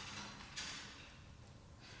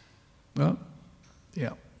 Well,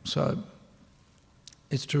 yeah. So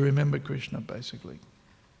it's to remember Krishna, basically.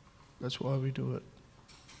 That's why we do it.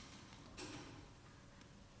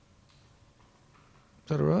 Is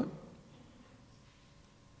that all right?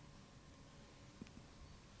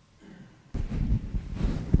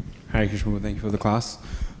 Hare Krishna, thank you for the class.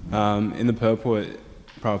 In the purport,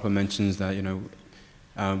 Prabhupada mentions that,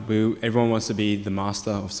 everyone wants to be the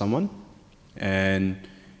master of someone, and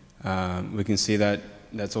we can see that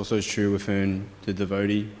that's also true within the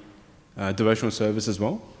devotional service as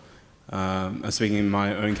well. I'm speaking in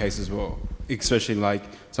my own case as well, especially like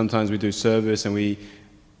sometimes we do service and we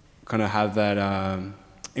kind of have that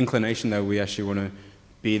inclination that we actually want to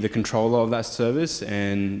be the controller of that service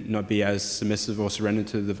and not be as submissive or surrendered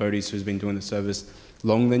to the devotees who's been doing the service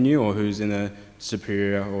longer than you or who's in a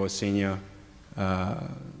superior or senior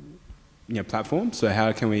platform. So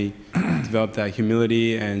how can we develop that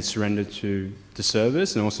humility and surrender to the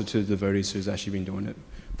service and also to the devotees who's actually been doing it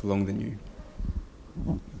for longer than you?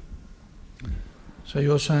 So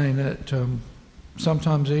you're saying that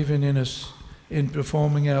sometimes even in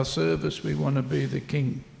performing our service, we want to be the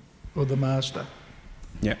king or the master.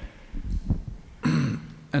 Yeah.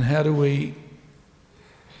 And how do we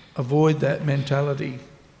avoid that mentality?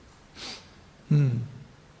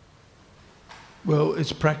 Well,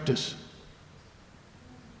 it's practice,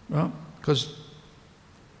 right? Because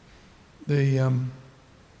yeah,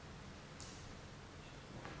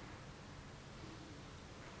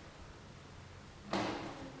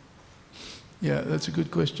 that's a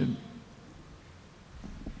good question.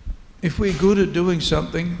 If we're good at doing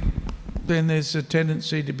something, then there's a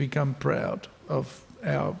tendency to become proud of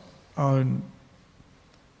our own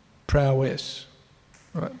prowess,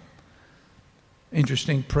 right?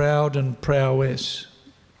 Interesting, proud and prowess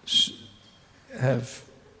have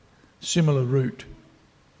similar root,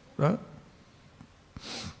 right?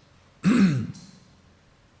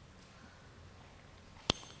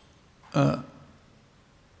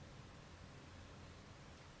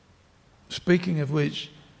 Speaking of which,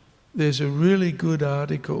 there's a really good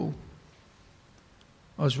article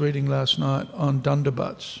I was reading last night on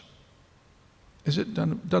Dundabutts. Is it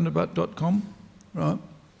dundabutt.com? Right?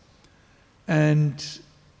 And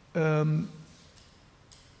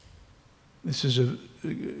this is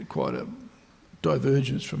quite a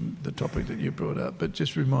divergence from the topic that you brought up, but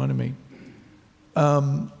just reminded me.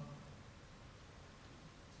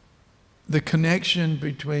 The connection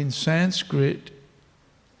between Sanskrit,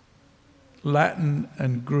 Latin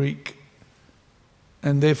and Greek,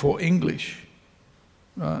 and therefore English,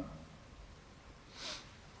 right?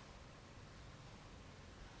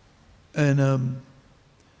 And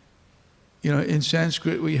in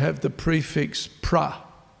Sanskrit we have the prefix pra,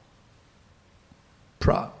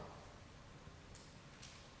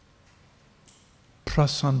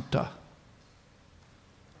 prasanta,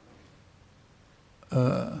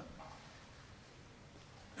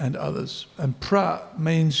 and others. And pra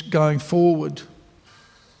means going forward,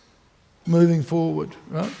 moving forward,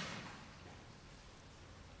 right?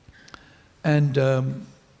 And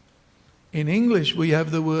in English we have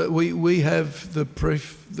the word, we have the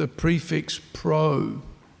prefix pro,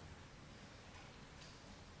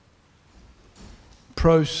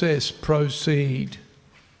 process, proceed,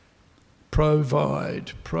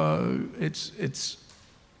 provide, it's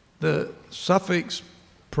the suffix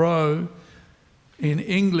pro in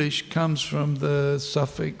English comes from the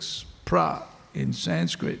suffix pra in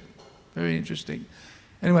Sanskrit. Very interesting.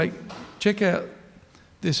 Anyway, check out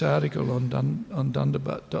this article on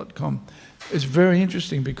Dunderbutt.com. It's very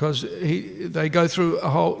interesting because they go through a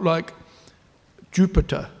whole, like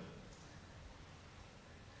Jupiter.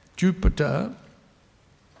 Jupiter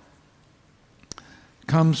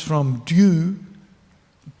comes from dew,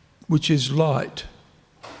 which is light.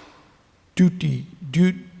 Dew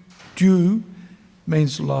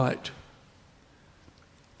means light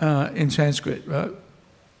in Sanskrit, right?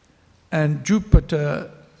 And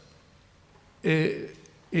Jupiter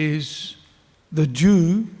is the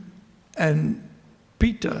dew and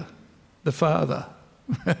Peter, the father.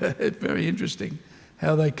 It's very interesting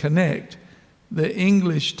how they connect the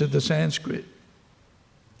English to the Sanskrit.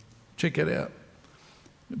 Check it out.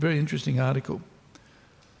 A very interesting article.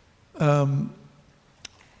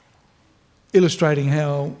 Illustrating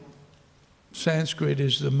how Sanskrit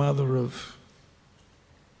is the mother of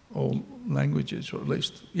all languages, or at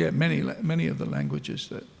least, many of the languages,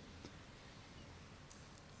 that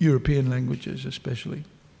European languages especially.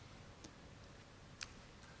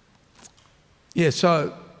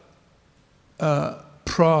 So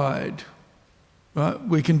pride, right?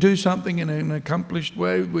 We can do something in an accomplished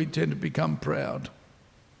way, we tend to become proud,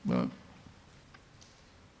 right?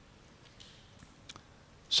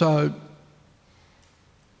 So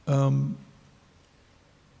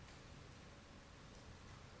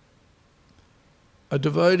a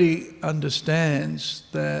devotee understands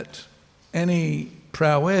that any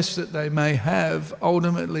prowess that they may have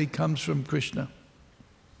ultimately comes from Krishna,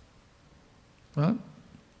 right?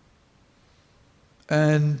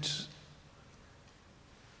 And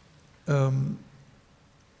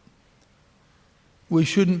we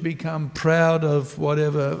shouldn't become proud of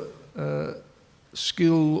whatever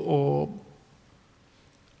skill or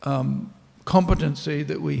competency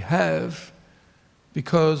that we have,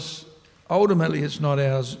 because ultimately it's not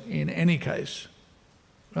ours in any case,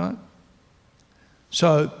 right?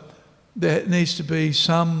 So there needs to be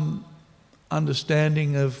some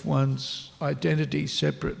understanding of one's identity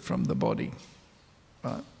separate from the body,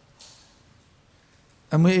 right?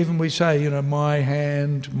 And we say, my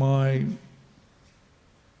hand, my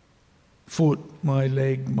foot, my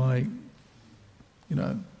leg,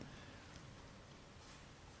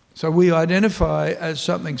 So we identify as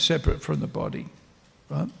something separate from the body,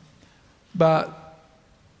 right? But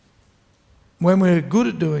when we're good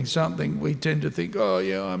at doing something, we tend to think, oh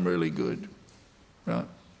yeah, I'm really good, right?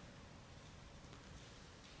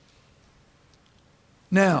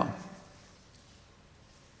 Now,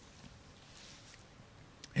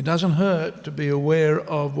 it doesn't hurt to be aware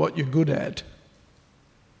of what you're good at,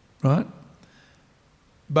 right?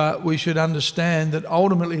 But we should understand that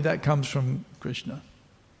ultimately that comes from Krishna.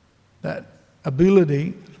 That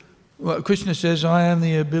ability, well, Krishna says, I am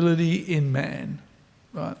the ability in man,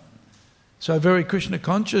 right? So a very Krishna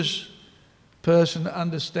conscious person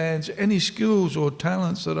understands any skills or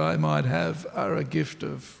talents that I might have are a gift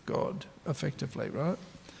of God, effectively, right?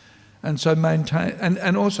 And so maintain,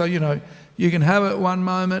 and also, you can have it one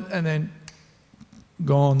moment and then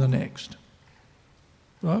gone the next,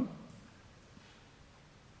 right?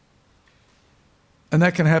 And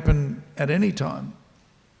that can happen at any time.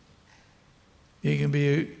 You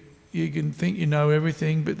can think you know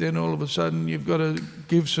everything, but then all of a sudden you've got to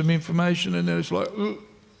give some information, and then it's like,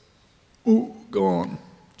 gone,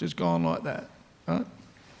 just gone like that, right?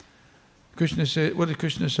 Krishna said, what did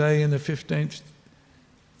Krishna say in the 15th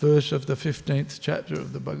verse of the 15th chapter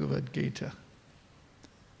of the Bhagavad Gita?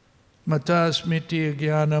 Mata smriti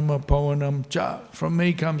jnanam apavanam cha. From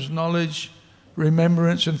me comes knowledge,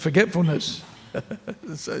 remembrance and forgetfulness.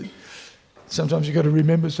 So sometimes you've got to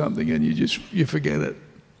remember something and you forget it.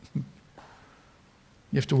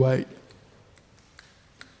 You have to wait.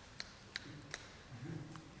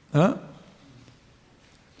 Huh?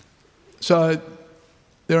 So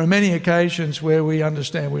there are many occasions where we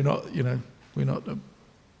understand we're not the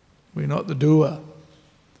doer.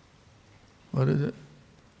 What is it?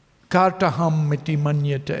 Kartaham iti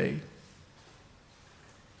manyate.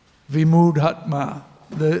 Vimudhatma.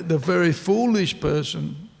 The very foolish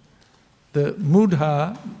person, the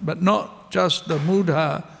mudha, but not just the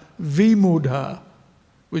mudha, vimudha,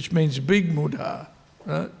 which means big mudha.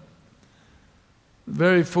 Right? The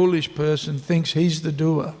very foolish person thinks he's the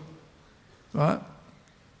doer. Right?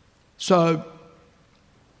 So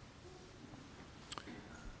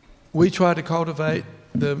we try to cultivate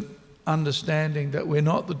the understanding that we're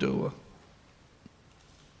not the doer.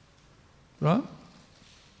 Right?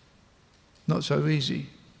 Not so easy.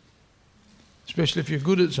 Especially if you're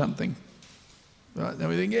good at something. Right? Then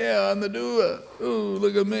we think, yeah, I'm the doer. Oh,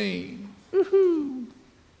 look at me. Woohoo.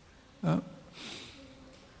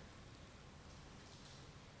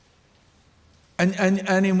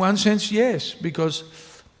 And in one sense, yes, because,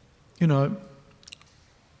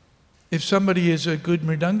 if somebody is a good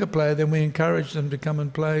mridanga player, then we encourage them to come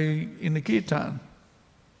and play in the kirtan,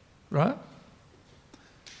 right?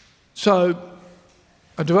 So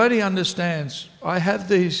a devotee understands, I have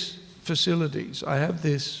these facilities, I have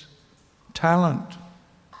this talent,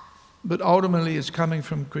 but ultimately it's coming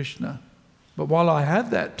from Krishna. But while I have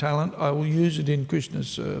that talent, I will use it in Krishna's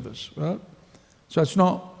service, right? So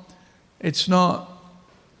it's not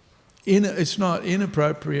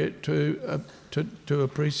inappropriate to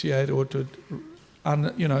appreciate or to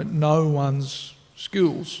know one's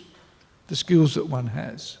skills, the skills that one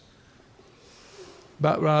has.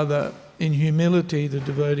 But rather, in humility, the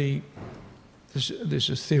devotee, this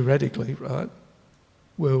is theoretically, right,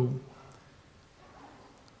 will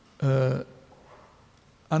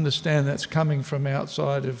understand that's coming from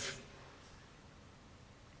outside of.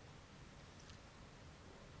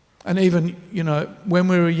 And even, when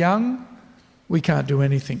we were young, we can't do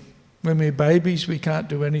anything. When we're babies, we can't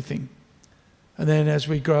do anything. And then as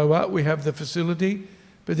we grow up, we have the facility.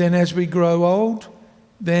 But then as we grow old,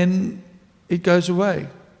 then it goes away.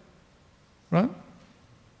 Right?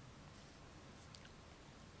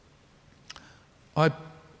 I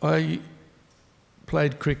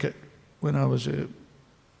played cricket when I was a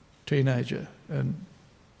teenager and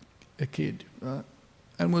a kid, right?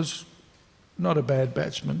 And was not a bad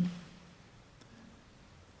batsman,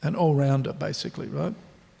 an all-rounder basically, right?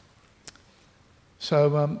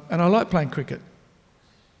 So, and I liked playing cricket.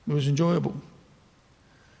 It was enjoyable.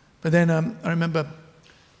 But then I remember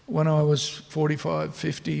when I was 45,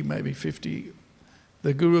 50, maybe 50,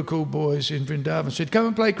 the Gurukul boys in Vrindavan said, come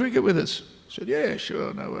and play cricket with us. I said, yeah,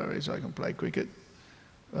 sure, no worries, I can play cricket.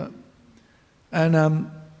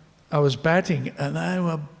 And I was batting and they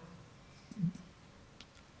were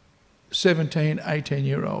 17,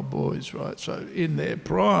 18-year-old boys, right, so in their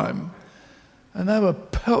prime. And they were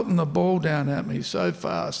pelting the ball down at me so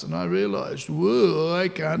fast and I realised, whoa, I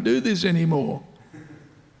can't do this anymore,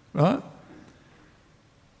 right?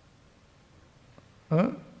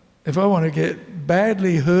 If I want to get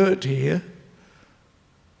badly hurt here,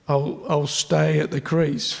 I'll stay at the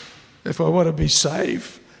crease. If I want to be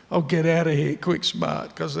safe, I'll get out of here quick smart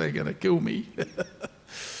because they're going to kill me,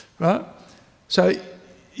 right? So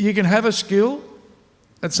you can have a skill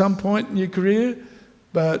at some point in your career,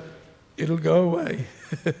 but it'll go away.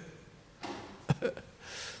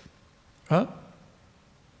 Right?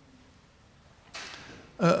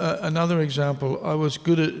 Another example, I was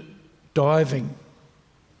good at diving.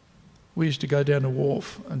 We used to go down the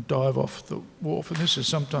wharf and dive off the wharf, and this is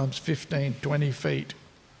sometimes 15, 20 feet.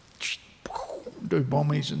 Do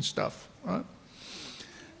bombies and stuff, right?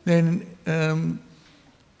 Then,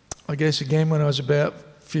 I guess again when I was about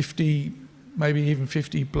 50, maybe even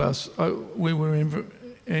 50 plus, we were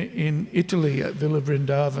in Italy at Villa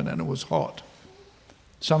Vrindavan and it was hot,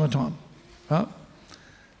 summertime, right?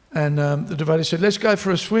 And the devotee said, let's go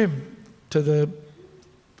for a swim to the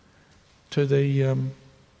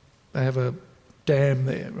they have a dam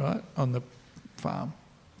there, right, on the farm.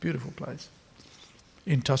 Beautiful place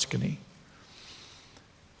in Tuscany.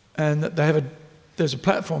 And they have there's a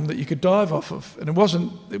platform that you could dive off of, and it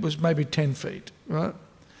was maybe 10 feet, right?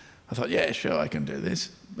 I thought, yeah, sure, I can do this.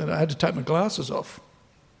 But I had to take my glasses off.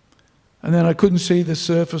 And then I couldn't see the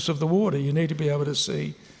surface of the water. You need to be able to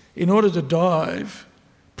see. In order to dive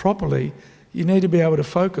properly, you need to be able to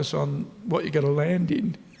focus on what you're going to land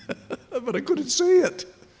in. but I couldn't see it.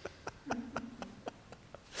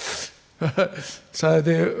 So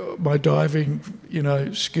there, my diving,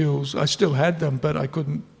 skills, I still had them, but I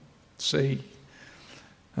couldn't see.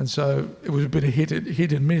 And so it was a bit of hit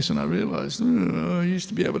and miss, and I realised, I used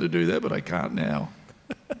to be able to do that, but I can't now.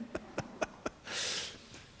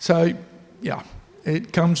 So, yeah,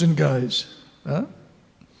 it comes and goes. Huh?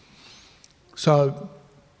 So,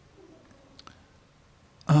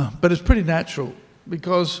 but it's pretty natural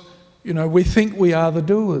because, we think we are the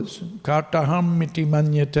doers. Kartaham iti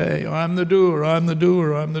manyate. I'm the doer, I'm the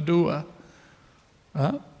doer, I'm the doer.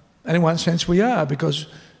 And in one sense we are, because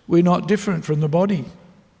we're not different from the body.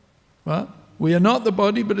 Right? We are not the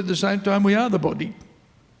body, but at the same time we are the body.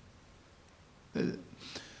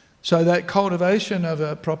 So that cultivation of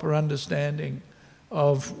a proper understanding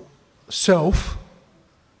of self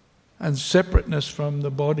and separateness from the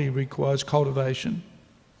body requires cultivation,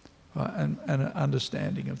 right? and an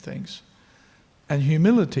understanding of things. And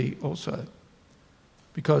humility also,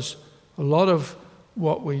 because a lot of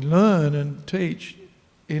what we learn and teach,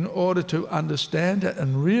 in order to understand it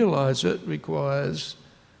and realise it, requires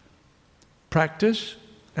practice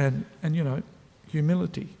and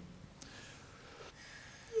humility.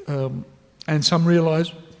 And some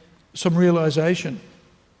realisation.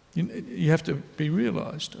 You have to be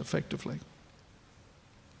realised effectively.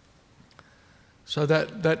 So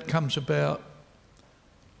that comes about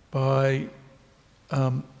by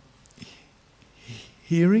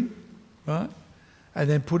hearing, right? And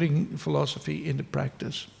then putting philosophy into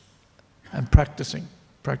practice and practicing.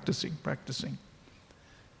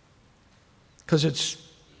 Because it's,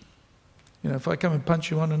 if I come and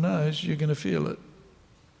punch you on the nose, you're going to feel it.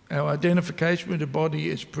 Our identification with the body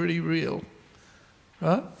is pretty real,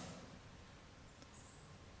 right?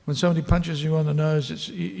 When somebody punches you on the nose,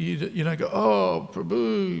 you don't go, oh,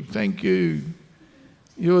 Prabhu, thank you.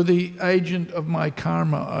 You're the agent of my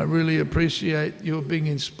karma. I really appreciate your being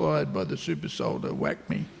inspired by the super soul to whack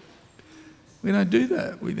me. We don't do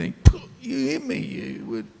that. We think, you hit me,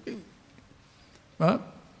 right?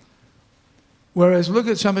 Whereas look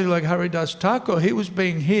at somebody like Haridas Thakur, he was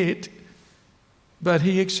being hit, but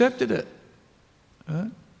he accepted it.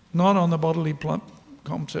 Right? Not on the bodily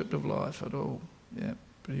concept of life at all. Yeah,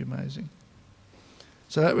 pretty amazing.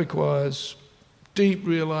 So that requires deep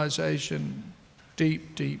realisation,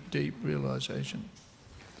 deep realisation.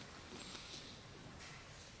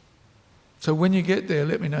 So when you get there,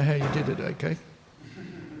 let me know how you did it, okay?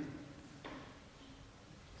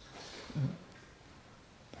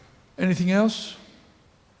 Anything else?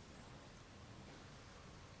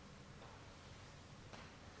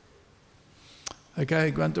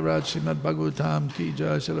 Okay, Grantaraj Srimad Bhagavatam ki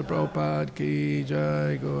jai, Srila Prabhupada ki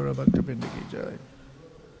jai, Gaura Bhaktavrinda ki jai.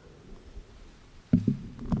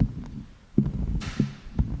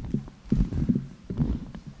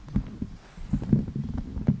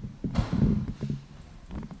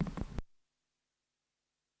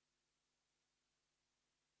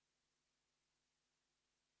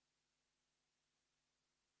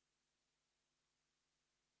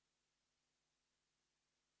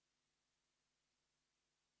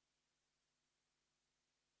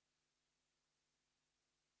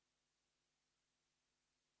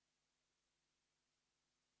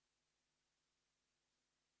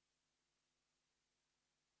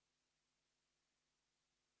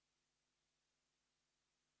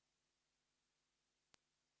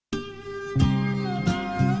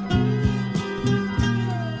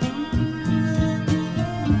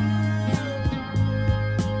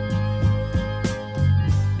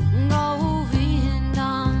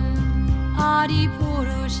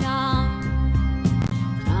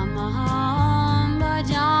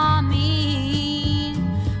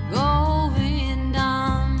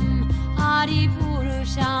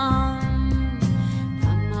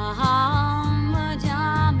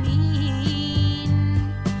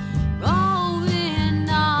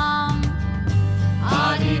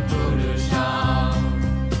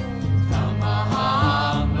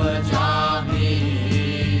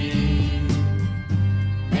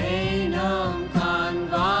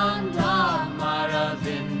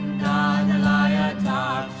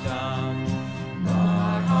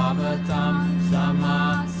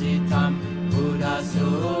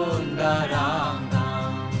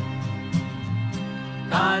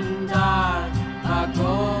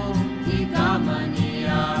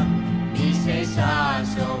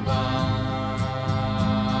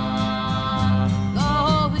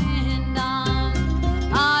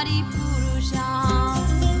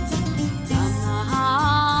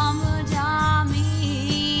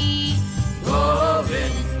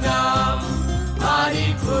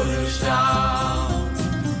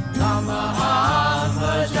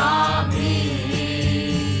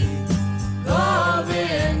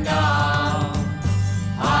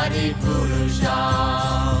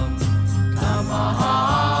 Adipurusham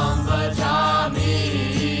Tamaham Bhajami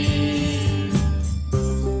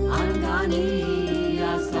Angani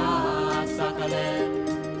Asa Sakale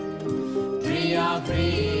Priya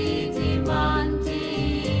Priti Manti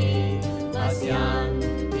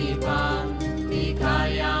Asyanti Panti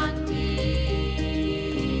Kayanti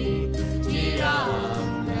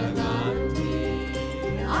Chiram Naganti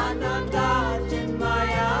Ananda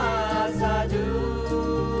Chinmaya Sadhu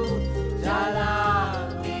Jala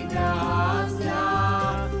Vigrahasya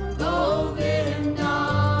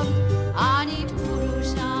Govindam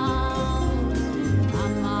Adipurusham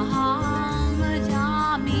Amaham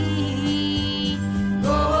Bhajami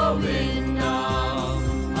Govindam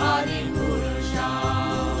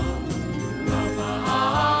Adipurusham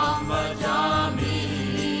Amaham Bhajami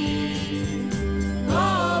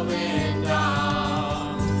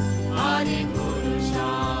Govindam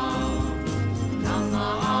Adipurusham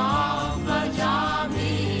Namaham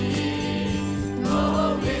Bhajami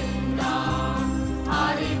Govindam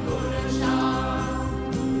Adipurusham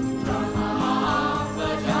Namaham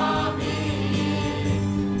Bhajami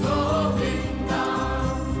Govindam Adipurusham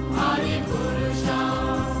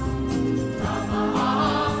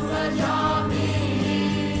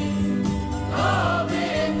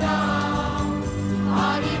Namaham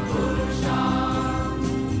Bhajami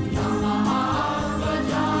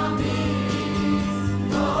Govindam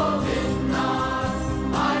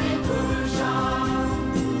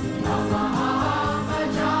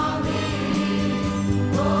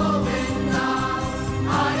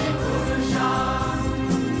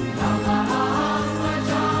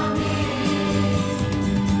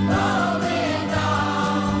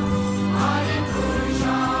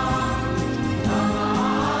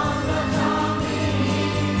Namaham Bhajami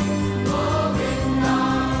Govindam Adipurusham Namaham Bhajami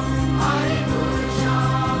Govindam Adipurusham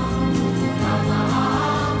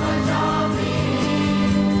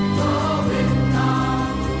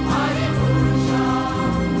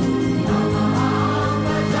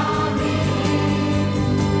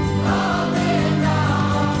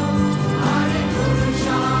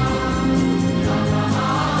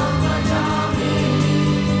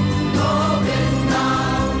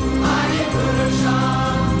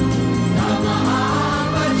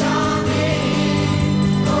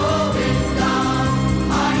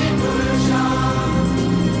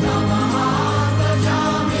Namaham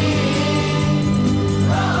Bhajami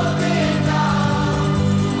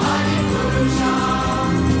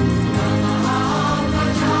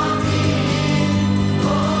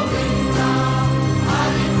Govindam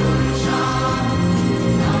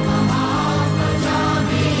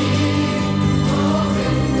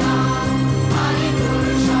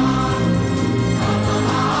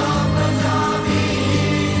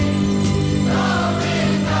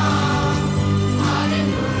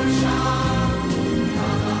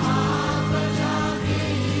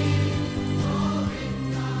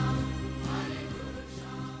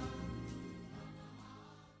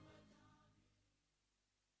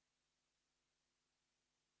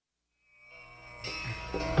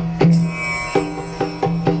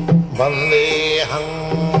Vandeham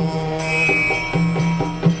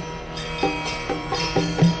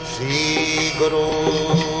Shri Guru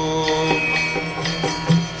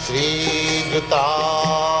Shri Juta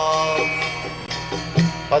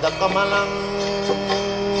Padakamalam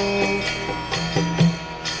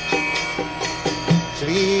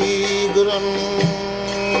Shri Gurum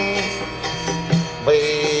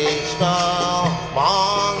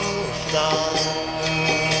Vaishnavanstam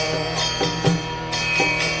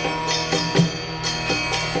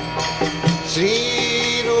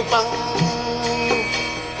Shri Rupam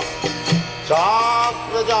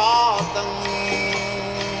Sakrajatam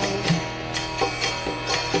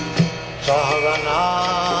Sahagana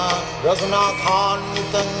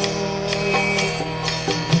Raghunathantam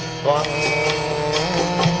Tvam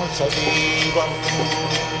Sajivam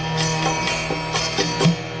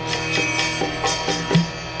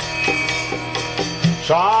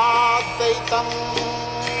Sadvaitam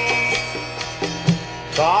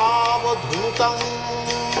Savadhutam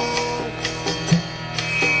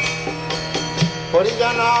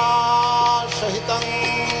Parijana Sahitam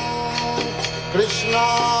Krishna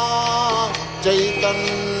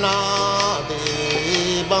Chaitanya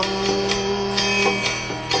Devam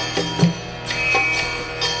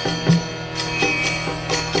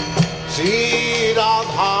Shri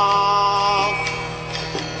Radha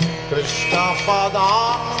Krishna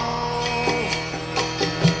Padam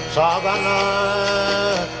Sagana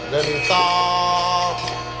Lalita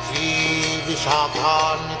Shri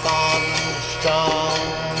Vishakhanitanstam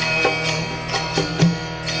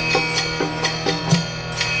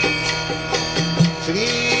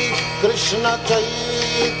Krishna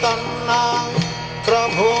Chaitanya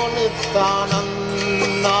Prabhu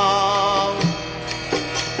Nityananda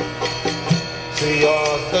Sri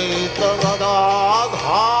Advaita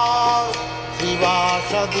Gadadhar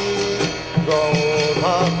Sivasadi Gaur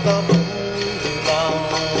Bhakta Vrinda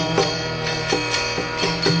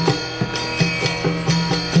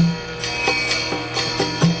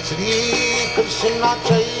Sri Krishna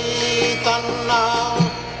Chaitanya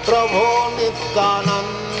Prabhu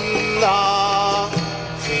Nityananda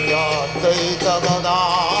Sri Advaita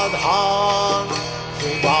Gadadhar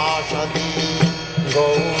Sivasadi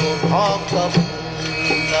Gaur Bhakta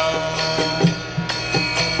Vrinda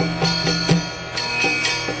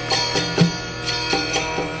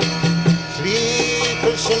Sri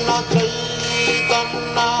Krishna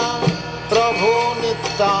Chaitanya Prabhu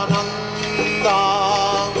Nityananda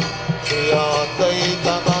Sri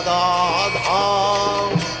Advaita Gadadhar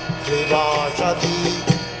Sivasadi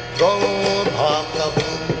Gaur Bhakta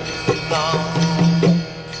Vrinda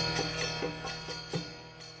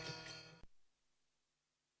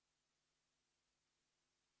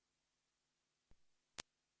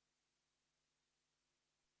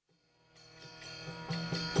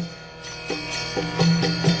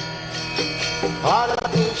Hare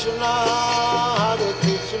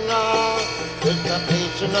Krishna, Krishna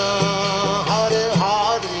Krishna, Hare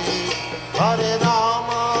Hare, Hare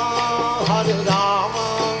Rama,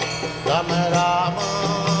 Rama Rama,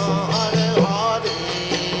 Hare Hare.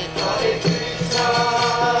 Hare Krishna,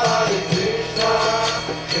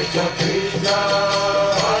 Krishna Krishna,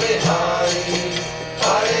 Hare Hare,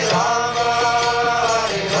 Hare Rama,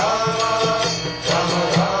 Rama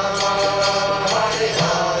Rama, Hare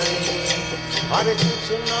Hare.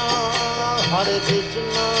 Hare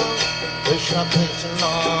Krishna, Krishna Krishna,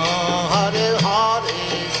 Hare Hare,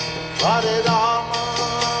 Hare Rama,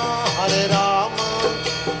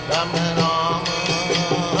 Rama Rama,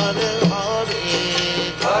 Hare Hare.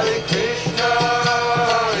 Hare Krishna,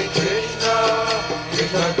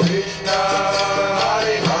 Krishna Krishna,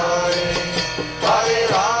 Hare Hare, Hare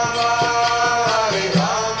Rama,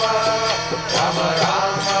 Rama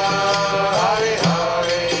Rama, Hare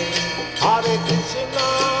Hare.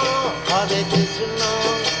 Hare Krishna,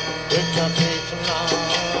 Krishna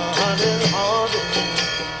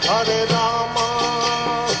Krishna,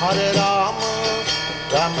 Hare Hare, Hare Rama,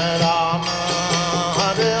 Rama Rama,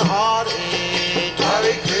 Hare Hare.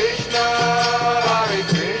 Hare Krishna,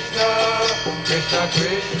 Krishna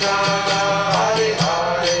Krishna, Hare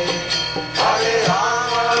Hare, Hare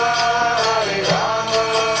Rama,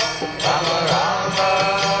 Rama Rama,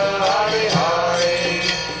 Hare Hare.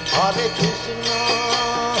 Hare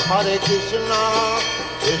Krishna,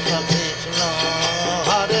 Krishna Krishna,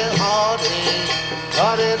 Hare Hare,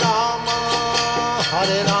 Hare Rama,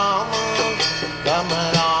 Rama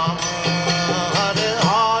Rama, Hare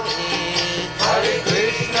Hare. Hare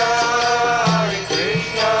Krishna,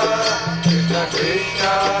 Krishna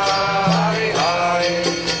Krishna, Hare Hare,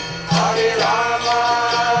 Hare Rama,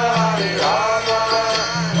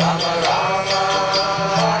 Rama Rama,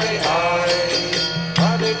 Hare Hare.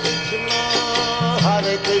 Hare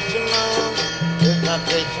Krishna, Krishna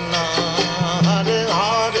Krishna, Hare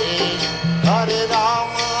Hare, Hare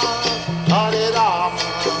Rama,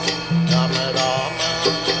 Rama Rama,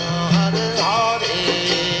 Hare Hare.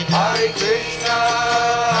 Hare Krishna,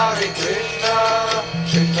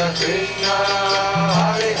 Krishna Krishna,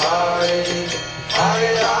 Hare Hare,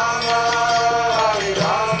 Hare Rama,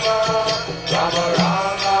 Rama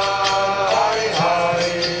Rama, Hare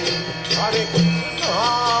Hare. Hare Krishna,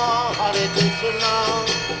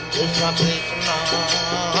 Krishna Krishna,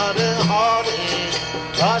 Hare Hare,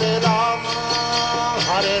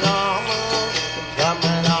 Hare Rama,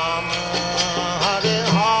 Rama Rama, Hare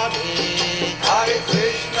Hare. Hare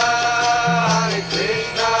Krishna,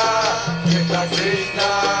 Krishna Krishna,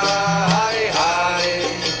 Hare Hare,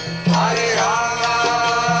 Hare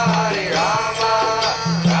Rama,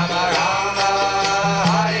 Rama Rama,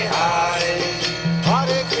 Hare Hare.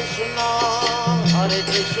 Hare Krishna,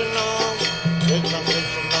 Krishna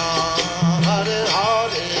Krishna, Hare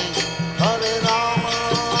Hare,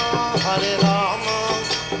 Hare Rama,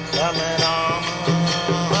 Rama Rama,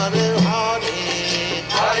 Hare Hare.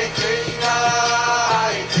 Hare Krishna,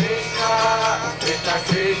 Krishna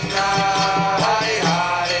Krishna, Hare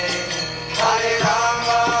Hare, Hare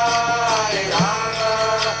Rama,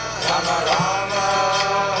 Rama Rama,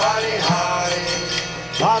 Hare Hare.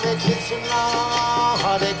 Hare Krishna,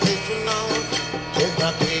 Krishna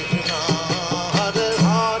Krishna, Hare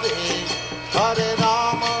Hare, Hare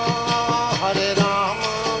Rama,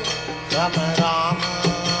 Rama Rama,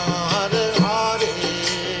 Hare Hare.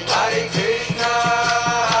 Hare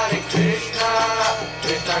Krishna,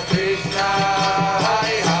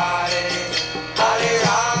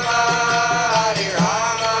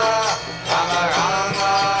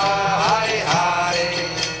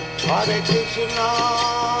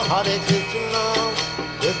 Hare Krishna,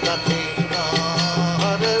 Krishna Krishna,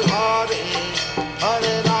 Hare Hare,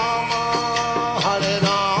 Hare Rama, Hare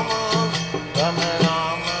Rama, Rama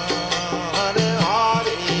Rama, Hare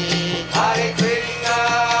Hare. Hare Krishna,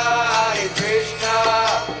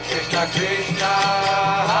 Krishna Krishna,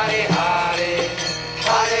 Hare Hare,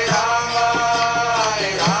 Hare Rama,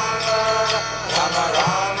 Rama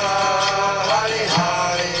Rama, Hare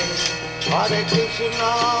Hare. Hare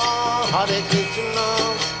Krishna,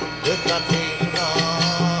 Krishna Krishna,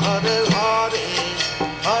 Hare Hare,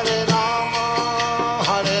 Hare Rama,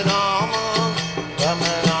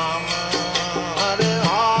 Rama Rama, Hare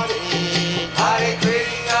Hare. Hare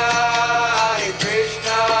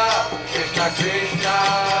Krishna, Krishna Krishna,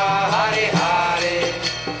 Hare Hare,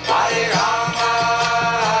 Hare Rama,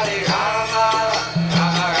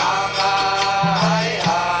 Rama Rama, Hare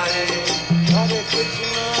Hare. Hare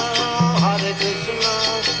Krishna,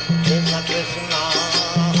 Krishna Krishna,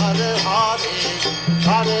 Hare Hare,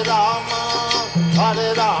 Hare Rama,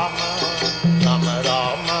 Rama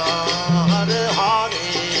Rama, Hare Hare.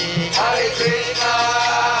 Hare Krishna,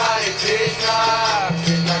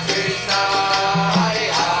 Krishna Krishna, Hare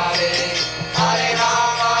Hare, Hare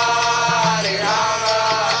Rama,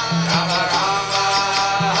 Rama Rama,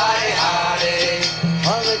 Hare Hare.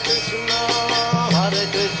 Hare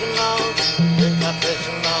Krishna, Krishna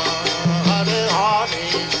Krishna, Hare Hare,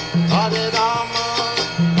 Hare Rama,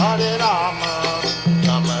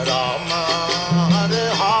 Rama Rama, Hare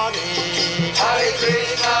Hare. Hare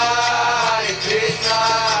Krishna,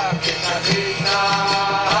 Krishna Krishna,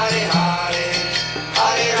 Hare Hare,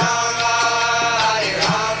 Hare Rama,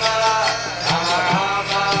 Rama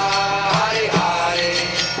Rama, Hare Hare.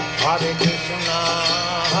 Hare Krishna,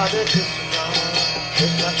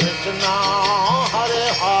 Krishna Krishna, Hare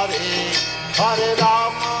Hare, Hare Rama.